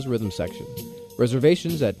and drums rhythm section.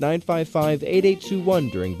 Reservations at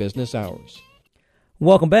 955-8821 during business hours.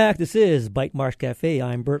 Welcome back. This is Bytemarks Cafe.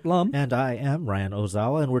 I'm Bert Lum. And I am Ryan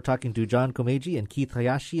Ozawa, and we're talking to John Komeiji and Keith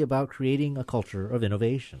Hayashi about creating a culture of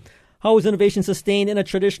innovation. How is innovation sustained in a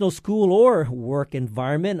traditional school or work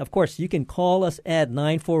environment? Of course, you can call us at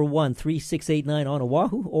 941-3689 on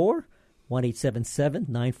Oahu or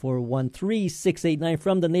 1-877-941-3689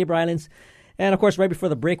 from the Neighbor Islands. And, of course, right before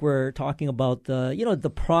the break, we're talking about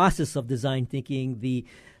the process of design thinking, the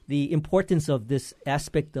importance of this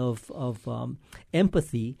aspect of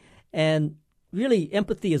empathy. And really,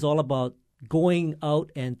 empathy is all about going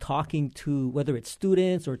out and talking to, whether it's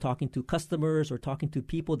students or talking to customers or talking to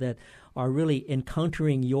people that are really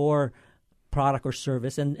encountering your product or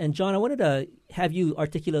service. And John, I wanted to have you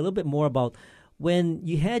articulate a little bit more about when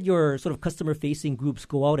you had your sort of customer-facing groups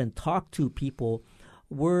go out and talk to people.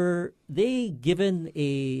 Were they given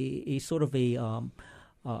a sort of a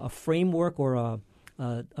framework or a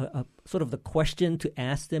sort of the question to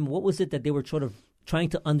ask them? What was it that they were sort of trying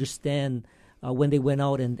to understand when they went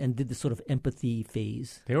out and did this sort of empathy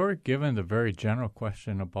phase? They were given the very general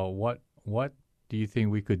question about what do you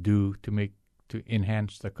think we could do to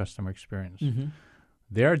enhance the customer experience. Mm-hmm.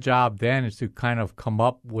 Their job then is to kind of come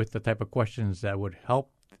up with the type of questions that would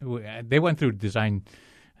help. They went through design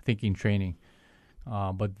thinking training,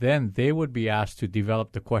 but then they would be asked to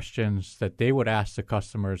develop the questions that they would ask the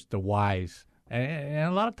customers, the whys. And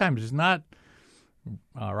a lot of times it's not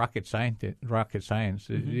rocket science.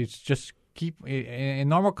 Mm-hmm. It's just in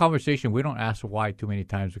normal conversation, we don't ask why too many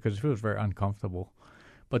times because it feels very uncomfortable.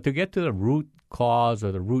 But to get to the root cause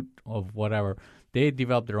or the root of whatever, they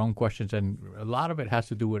develop their own questions, and a lot of it has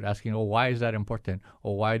to do with asking, oh, why is that important?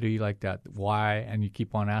 Or why do you like that? Why? And you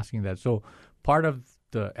keep on asking that. So part of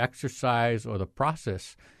the exercise or the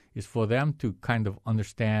process is for them to kind of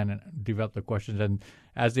understand and develop the questions. And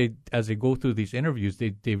as they go through these interviews,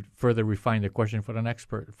 they further refine the question for the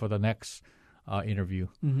next interview.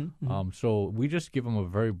 Mm-hmm, mm-hmm. So we just give them a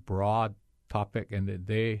very broad topic, and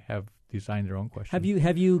they have designed their own questions.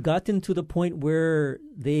 Have you gotten to the point where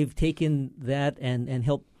they've taken that and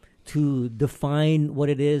helped to define what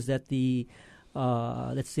it is that the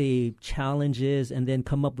let's say challenges, and then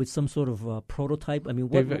come up with some sort of prototype? I mean,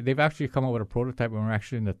 they've actually come up with a prototype, and we're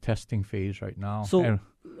actually in the testing phase right now. So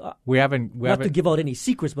we haven't to give out any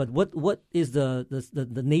secrets, but what is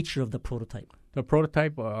the nature of the prototype? The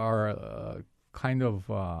prototype are kind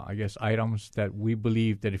of I guess items that we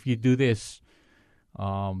believe that if you do this,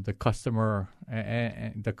 the customer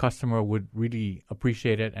would really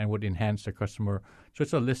appreciate it and would enhance the customer. So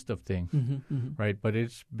it's a list of things, mm-hmm, mm-hmm. right? But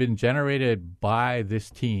it's been generated by this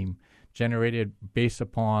team, generated based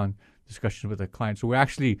upon discussions with the client. So we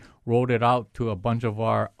actually rolled it out to a bunch of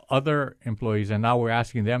our other employees, and now we're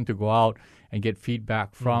asking them to go out and get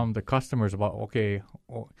feedback from the customers about, okay,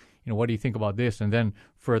 what do you think about this? And then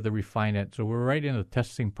further refine it. So we're right in the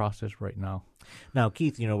testing process right now. Now,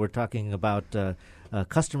 Keith, we're talking about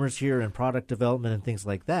customers here and product development and things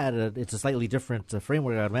like that. It's a slightly different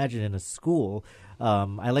framework, I would imagine, in a school.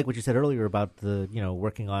 I like what you said earlier about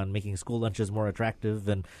working on making school lunches more attractive,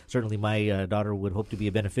 and certainly my daughter would hope to be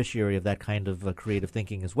a beneficiary of that kind of creative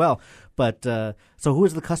thinking as well. But so who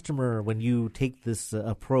is the customer when you take this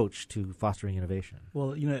approach to fostering innovation?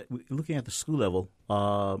 Well, looking at the school level,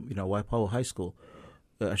 Waipahu High School,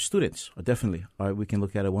 our students, definitely. We can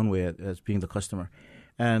look at it one way as being the customer.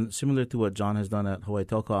 And similar to what John has done at Hawaii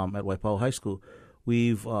Telecom at Waipahu High School,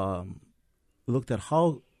 we've looked at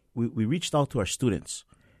how we reached out to our students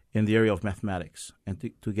in the area of mathematics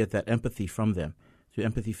and to get that empathy from them, to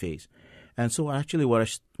empathy phase. And so actually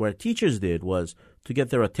what our teachers did was to get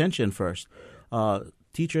their attention first.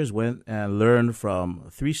 Teachers went and learned from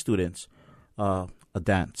 3 students a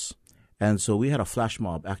dance. And so we had a flash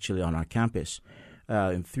mob actually on our campus.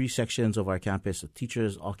 In 3 sections of our campus, the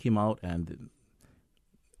teachers all came out and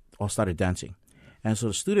all started dancing. And so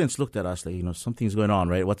the students looked at us like, something's going on,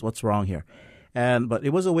 right? What's wrong here? But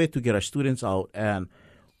it was a way to get our students out. And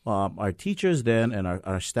our teachers then and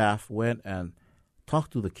our staff went and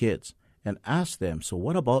talked to the kids and asked them, so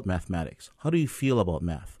what about mathematics? How do you feel about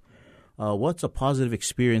math? What's a positive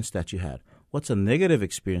experience that you had? What's a negative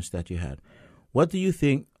experience that you had? What do you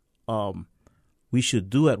think we should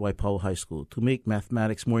do at Waipahu High School to make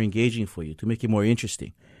mathematics more engaging for you, to make it more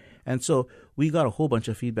interesting? And so we got a whole bunch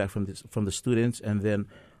of feedback from the students, and then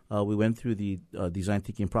we went through the design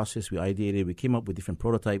thinking process. We ideated, we came up with different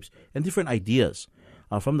prototypes and different ideas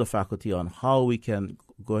from the faculty on how we can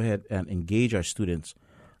go ahead and engage our students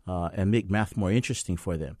and make math more interesting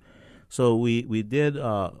for them. So we did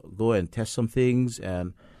go and test some things,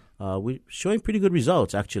 and we're showing pretty good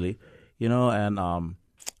results, actually. And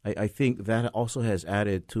I think that also has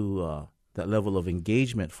added to that level of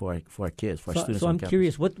engagement for our kids, for our students. So on I'm campus.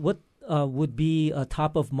 curious, what would be a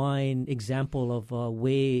top-of-mind example of a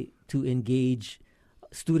way to engage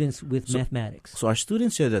students with mathematics? So our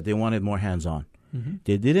students said that they wanted more hands-on.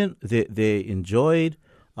 Mm-hmm. They enjoyed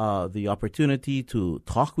the opportunity to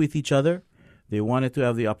talk with each other. They wanted to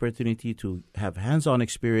have the opportunity to have hands-on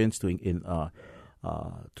experience to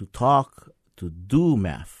talk, to do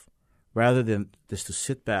math, rather than just to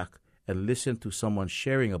sit back and listen to someone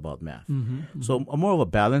sharing about math. Mm-hmm, mm-hmm. So more of a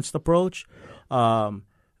balanced approach.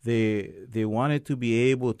 They wanted to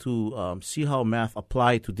be able to see how math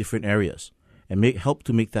applied to different areas and help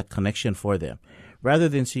to make that connection for them, rather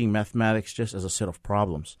than seeing mathematics just as a set of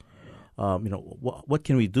problems. What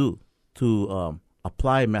can we do to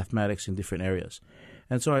apply mathematics in different areas?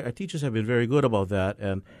 And so our teachers have been very good about that.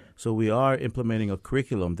 And so we are implementing a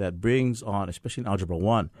curriculum that brings on, especially in Algebra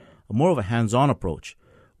 1, more of a hands-on approach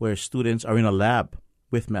where students are in a lab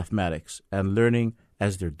with mathematics and learning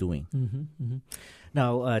as they're doing. Mm-hmm, mm-hmm.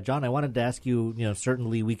 Now, John, I wanted to ask you,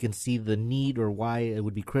 certainly we can see the need or why it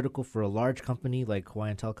would be critical for a large company like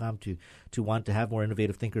Hawaiian Telecom to want to have more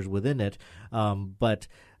innovative thinkers within it. But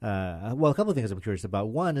a couple of things I'm curious about.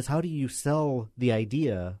 One is, how do you sell the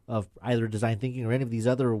idea of either design thinking or any of these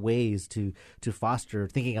other ways to foster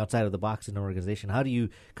thinking outside of the box in an organization? How do you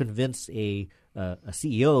convince a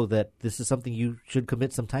CEO that this is something you should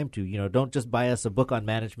commit some time to? Don't just buy us a book on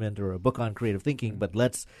management or a book on creative thinking, but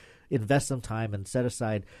let's invest some time and set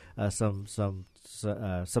aside some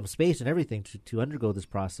space and everything to undergo this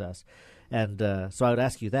process. And so I would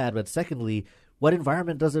ask you that. But secondly, what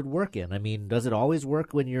environment does it work in? I mean, does it always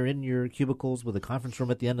work when you're in your cubicles with a conference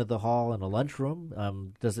room at the end of the hall and a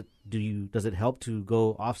lunchroom? Does it help to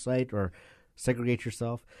go offsite or segregate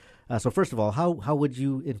yourself? So first of all, how would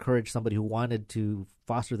you encourage somebody who wanted to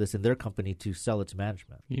foster this in their company to sell it to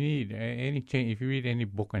management? You need any change. If you read any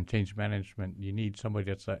book on change management, you need somebody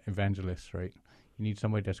that's an evangelist, right? You need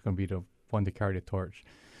somebody that's going to be the one to carry the torch.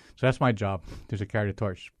 So that's my job, to carry the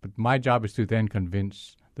torch. But my job is to then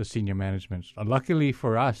convince the senior management. Luckily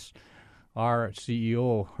for us, our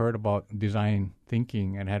CEO heard about design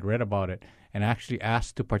thinking and had read about it and actually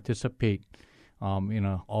asked to participate in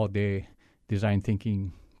an all-day design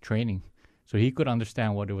thinking training, so he could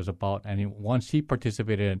understand what it was about. And once he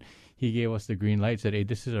participated, he gave us the green light. Said, "Hey,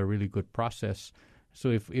 this is a really good process." So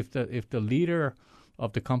if the leader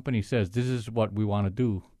of the company says this is what we want to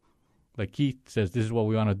do, like Keith says this is what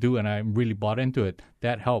we want to do, and I'm really bought into it,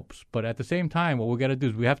 that helps. But at the same time, what we got to do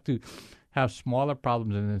is we have to have smaller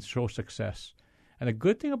problems and then show success. And the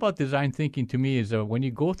good thing about design thinking to me is that when you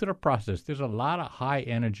go through the process, there's a lot of high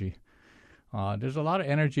energy. There's a lot of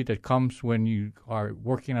energy that comes when you are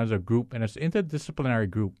working as a group, and it's an interdisciplinary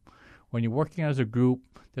group. When you're working as a group,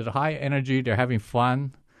 there's a high energy. They're having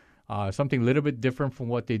fun, something a little bit different from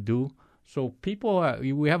what they do. So people,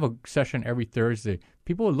 we have a session every Thursday.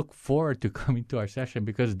 People look forward to coming to our session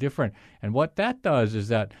because it's different. And what that does is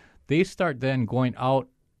that they start then going out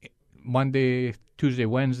Monday, Tuesday,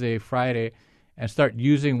 Wednesday, Friday, and start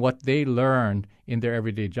using what they learned in their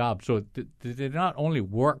everyday job. So they not only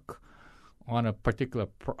work on a particular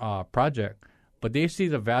project, but they see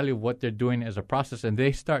the value of what they're doing as a process, and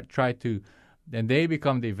they then they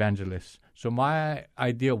become the evangelists. So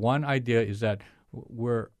one idea is that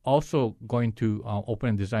we're also going to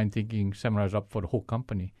open design thinking seminars up for the whole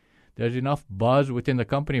company. There's enough buzz within the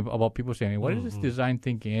company about people saying, "What is this design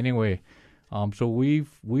thinking anyway?" So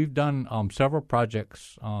we've done several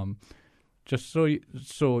projects. Just so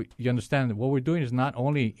you understand that what we're doing is not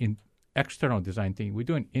only in external design thinking, we're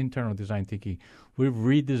doing internal design thinking. We've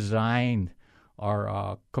redesigned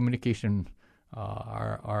our communication,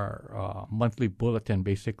 our monthly bulletin,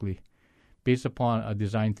 basically, based upon a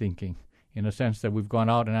design thinking, in a sense that we've gone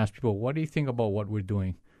out and asked people, what do you think about what we're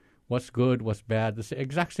doing? What's good, what's bad? The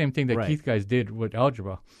exact same thing that Keith guys did with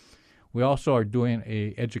algebra. We also are doing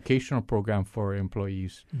a educational program for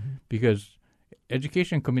employees because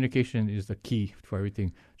education and communication is the key for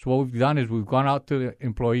everything. So what we've done is we've gone out to the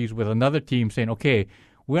employees with another team saying, okay,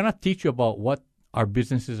 we're going to teach you about what our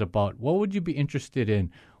business is about. What would you be interested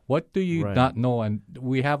in? What do you not know? And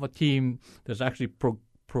we have a team that's actually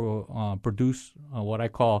produce what I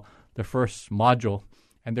call the first module.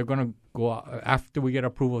 And they're going to go out, after we get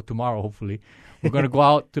approval tomorrow, hopefully, we're going to go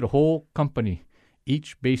out to the whole company,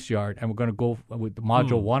 each base yard, and we're going to go with the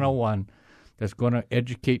module 101 that's going to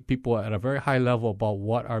educate people at a very high level about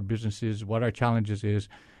what our business is, what our challenges is.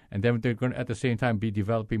 And then they're going to, at the same time, be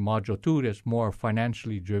developing module 2 that's more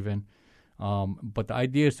financially driven. But the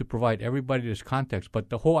idea is to provide everybody this context.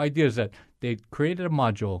 But the whole idea is that they created a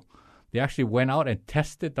module. They actually went out and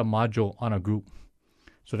tested the module on a group.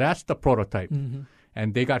 So that's the prototype.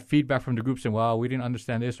 And they got feedback from the group saying, well, we didn't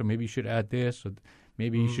understand this, or maybe you should add this, or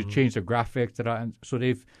maybe you should change the graphics. And so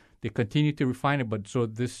they continue to refine it. But so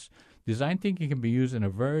this design thinking can be used in a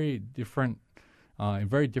very different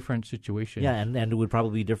situations. Yeah, and it would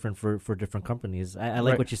probably be different for different companies. I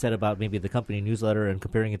like what you said about maybe the company newsletter and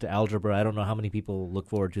comparing it to algebra. I don't know how many people look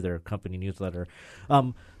forward to their company newsletter.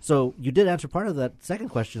 So you did answer part of that second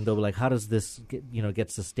question, though, like how does this get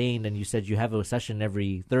sustained? And you said you have a session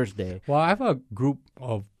every Thursday. Well, I have a group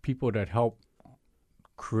of people that help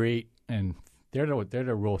create, and they're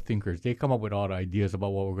the real thinkers. They come up with all the ideas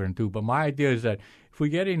about what we're going to do. But my idea is that if we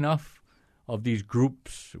get enough of these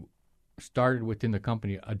groups started within the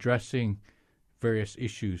company addressing various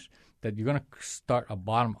issues, that you're going to start a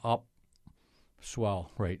bottom-up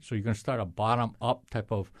swell, right? So you're going to start a bottom-up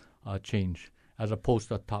type of change as opposed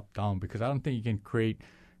to a top-down, because I don't think you can create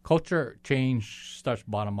culture change starts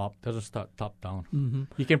bottom-up, doesn't start top-down.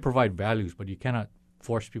 You can provide values, but you cannot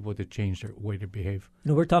force people to change their way to behave.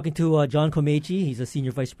 We're talking to John Komeiji. He's a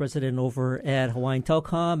senior vice president over at Hawaiian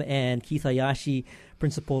Telcom, and Keith Hayashi,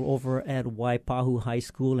 principal over at Waipahu High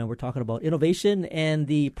School. And we're talking about innovation and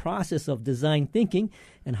the process of design thinking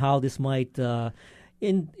and how this might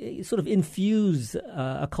infuse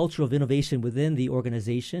a culture of innovation within the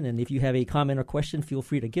organization. And if you have a comment or question, feel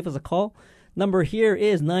free to give us a call. Number here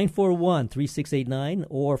is 941-3689,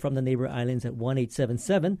 or from the neighbor islands at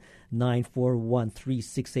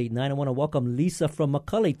 1-877-941-3689. I want to welcome Lisa from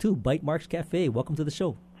McCully to Bite Marks Cafe. Welcome to the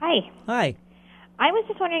show. Hi. Hi. I was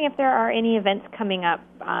just wondering if there are any events coming up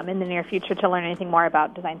in the near future to learn anything more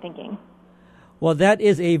about design thinking. Well, that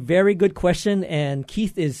is a very good question, and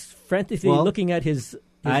Keith is frantically looking at his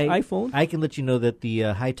iPhone. I can let you know that the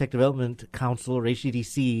High Tech Development Council, or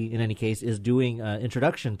HTDC, in any case, is doing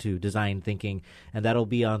Introduction to Design Thinking, and that'll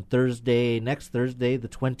be on next Thursday, the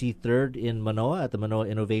 23rd in Manoa at the Manoa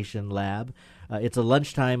Innovation Lab. It's a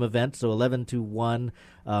lunchtime event, so 11 to 1.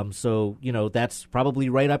 So, that's probably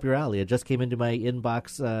right up your alley. It just came into my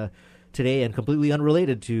inbox today and completely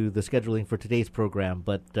unrelated to the scheduling for today's program.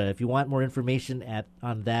 But if you want more information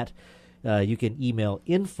on that, you can email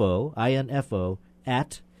info, I-N-F-O,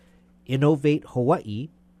 at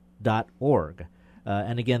innovatehawaii.org.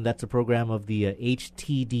 And again, that's a program of the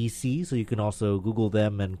HTDC, so you can also Google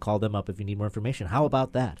them and call them up if you need more information. How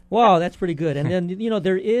about that? Wow, that's pretty good. And then,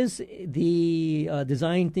 there is the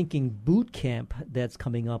Design Thinking Boot Camp that's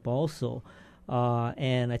coming up also.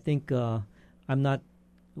 And I think I'm not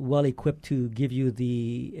well equipped to give you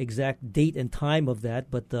the exact date and time of that,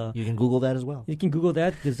 but you can Google that as well. You can Google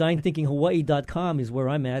that. DesignThinkingHawaii.com is where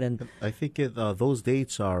I'm at, and I think those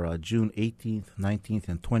dates are June 18th, 19th,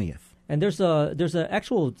 and 20th. And there's an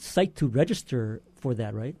actual site to register for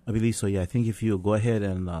that, right? I believe so. Yeah, I think if you go ahead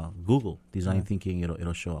and Google Design Thinking,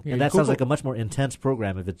 it'll show up. Yeah, and that sounds like a much more intense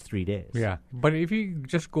program if it's 3 days. Yeah, but if you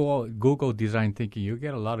just Google Design Thinking, you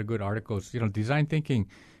get a lot of good articles. Design Thinking.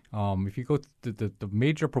 If you go to the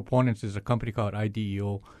major proponents is a company called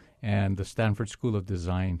IDEO and the Stanford School of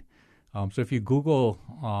Design. So if you Google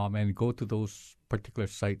and go to those particular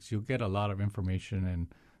sites, you'll get a lot of information,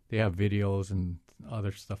 and they have videos and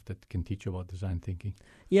other stuff that can teach you about design thinking.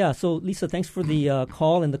 Yeah, so Lisa, thanks for the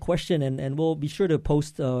call and the question, and we'll be sure to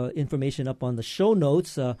post information up on the show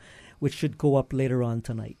notes, which should go up later on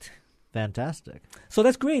tonight. Fantastic. So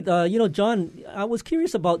that's great. John, I was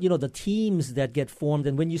curious about, the teams that get formed.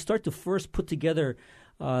 And when you start to first put together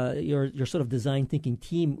your sort of design thinking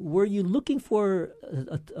team, were you looking for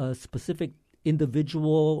a specific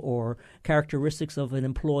individual or characteristics of an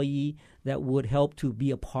employee that would help to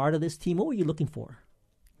be a part of this team? What were you looking for?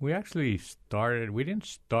 We didn't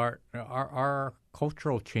start, our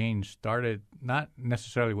cultural change started not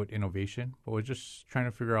necessarily with innovation, but we're just trying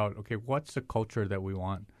to figure out, okay, what's the culture that we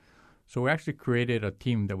want? So we actually created a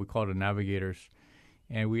team that we call the Navigators,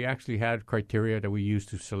 and we actually had criteria that we used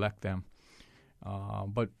to select them.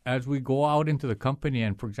 But as we go out into the company,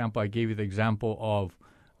 and for example, I gave you the example of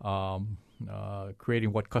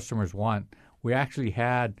creating what customers want, we actually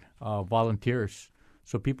had volunteers.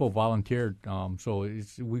 So people volunteered.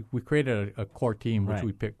 We created a core team, which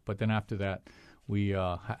we picked. But then after that, we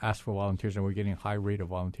asked for volunteers, and we're getting a high rate of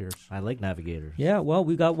volunteers. I like Navigators. Yeah, well,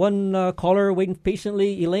 we've got one caller waiting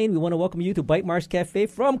patiently. Elaine, we want to welcome you to Bytemarks Cafe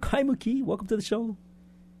from Kaimuki. Welcome to the show.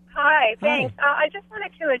 Hi, thanks. I just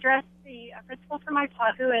wanted to address the principal from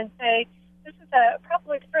Waipahu and say this is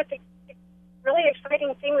probably the first really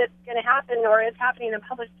exciting thing that's going to happen or is happening in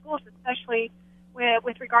public schools, especially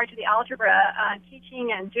with regard to the algebra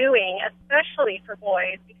teaching and doing, especially for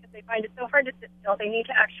boys, because they find it so hard to sit still. They need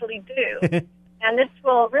to actually do. And this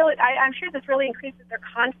will really, I'm sure this really increases their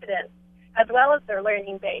confidence as well as their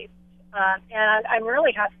learning base. And I'm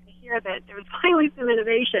really happy to hear that there's finally some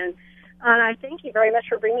innovation. And I thank you very much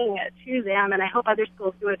for bringing it to them, and I hope other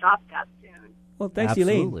schools do adopt that soon. Well, thanks,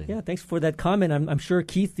 Absolutely. Elaine. Yeah, thanks for that comment. I'm sure,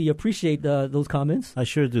 Keith, you appreciate those comments. I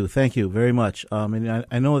sure do. Thank you very much. And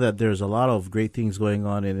I know that there's a lot of great things going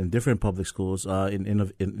on in different public schools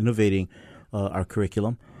in innovating our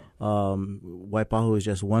curriculum. Waipahu is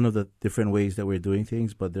just one of the different ways that we're doing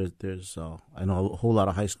things, but there's I know a whole lot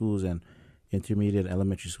of high schools and intermediate and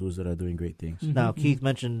elementary schools that are doing great things. Mm-hmm. Now, Keith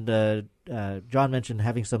mentioned, John mentioned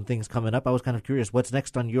having some things coming up. I was kind of curious, what's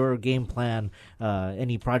next on your game plan?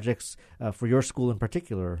 Any projects for your school in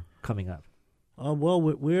particular coming up? Well,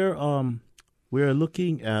 we're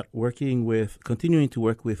looking at continuing to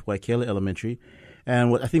work with Waikele Elementary,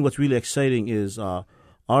 and I think what's really exciting is our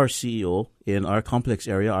CEO in our complex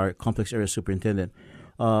area superintendent,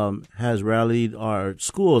 has rallied our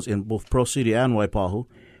schools in both Pearl City and Waipahu.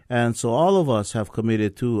 And so all of us have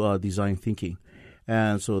committed to design thinking.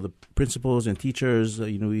 And so the principals and teachers,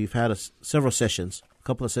 we've had several sessions, a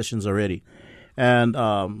couple of sessions already. And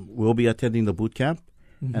we'll be attending the boot camp.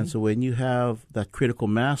 Mm-hmm. And so when you have that critical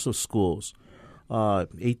mass of schools,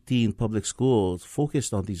 18 public schools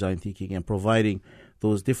focused on design thinking and providing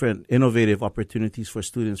those different innovative opportunities for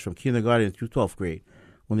students from kindergarten through 12th grade,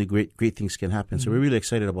 only great things can happen. Mm-hmm. So we're really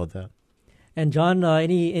excited about that. And John,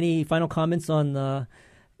 any final comments on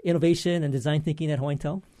innovation and design thinking at Hawaiian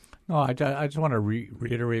Tel? No, I just want to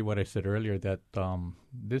reiterate what I said earlier, that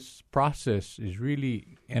this process is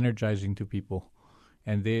really energizing to people.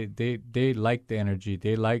 And they like the energy.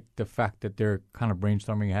 They like the fact that they're kind of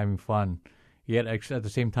brainstorming and having fun, yet at the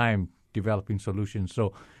same time developing solutions.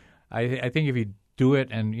 So I think if you do it,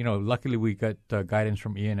 and luckily we got guidance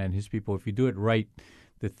from Ian and his people, if you do it right,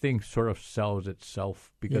 the thing sort of sells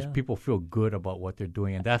itself because people feel good about what they're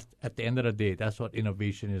doing. And that's, at the end of the day, that's what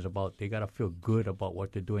innovation is about. They got to feel good about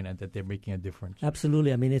what they're doing and that they're making a difference.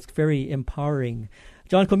 Absolutely. I mean, it's very empowering.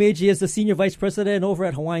 John Komeiji is the Senior Vice President over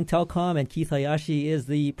at Hawaiian Telcom, and Keith Hayashi is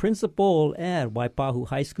the Principal at Waipahu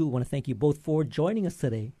High School. I want to thank you both for joining us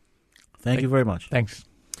today. Thank you very much. Thanks.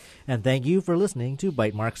 And thank you for listening to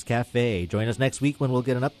Bytemarks Cafe. Join us next week when we'll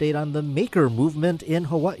get an update on the maker movement in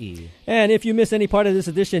Hawaii. And if you miss any part of this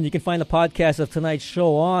edition, you can find the podcast of tonight's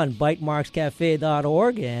show on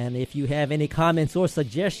bytemarkscafe.org. And if you have any comments or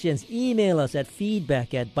suggestions, email us at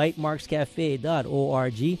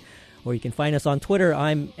feedback@bytemarkscafe.org. Or you can find us on Twitter.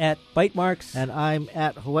 I'm at Bytemarks. And I'm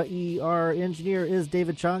at Hawaii. Our engineer is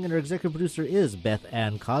David Chong, and our executive producer is Beth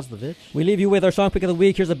Ann Kozlovich. We leave you with our song pick of the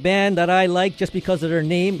week. Here's a band that I like just because of their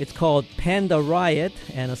name. It's called Panda Riot,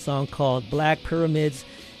 and a song called Black Pyramids.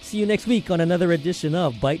 See you next week on another edition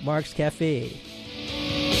of Bytemarks Cafe.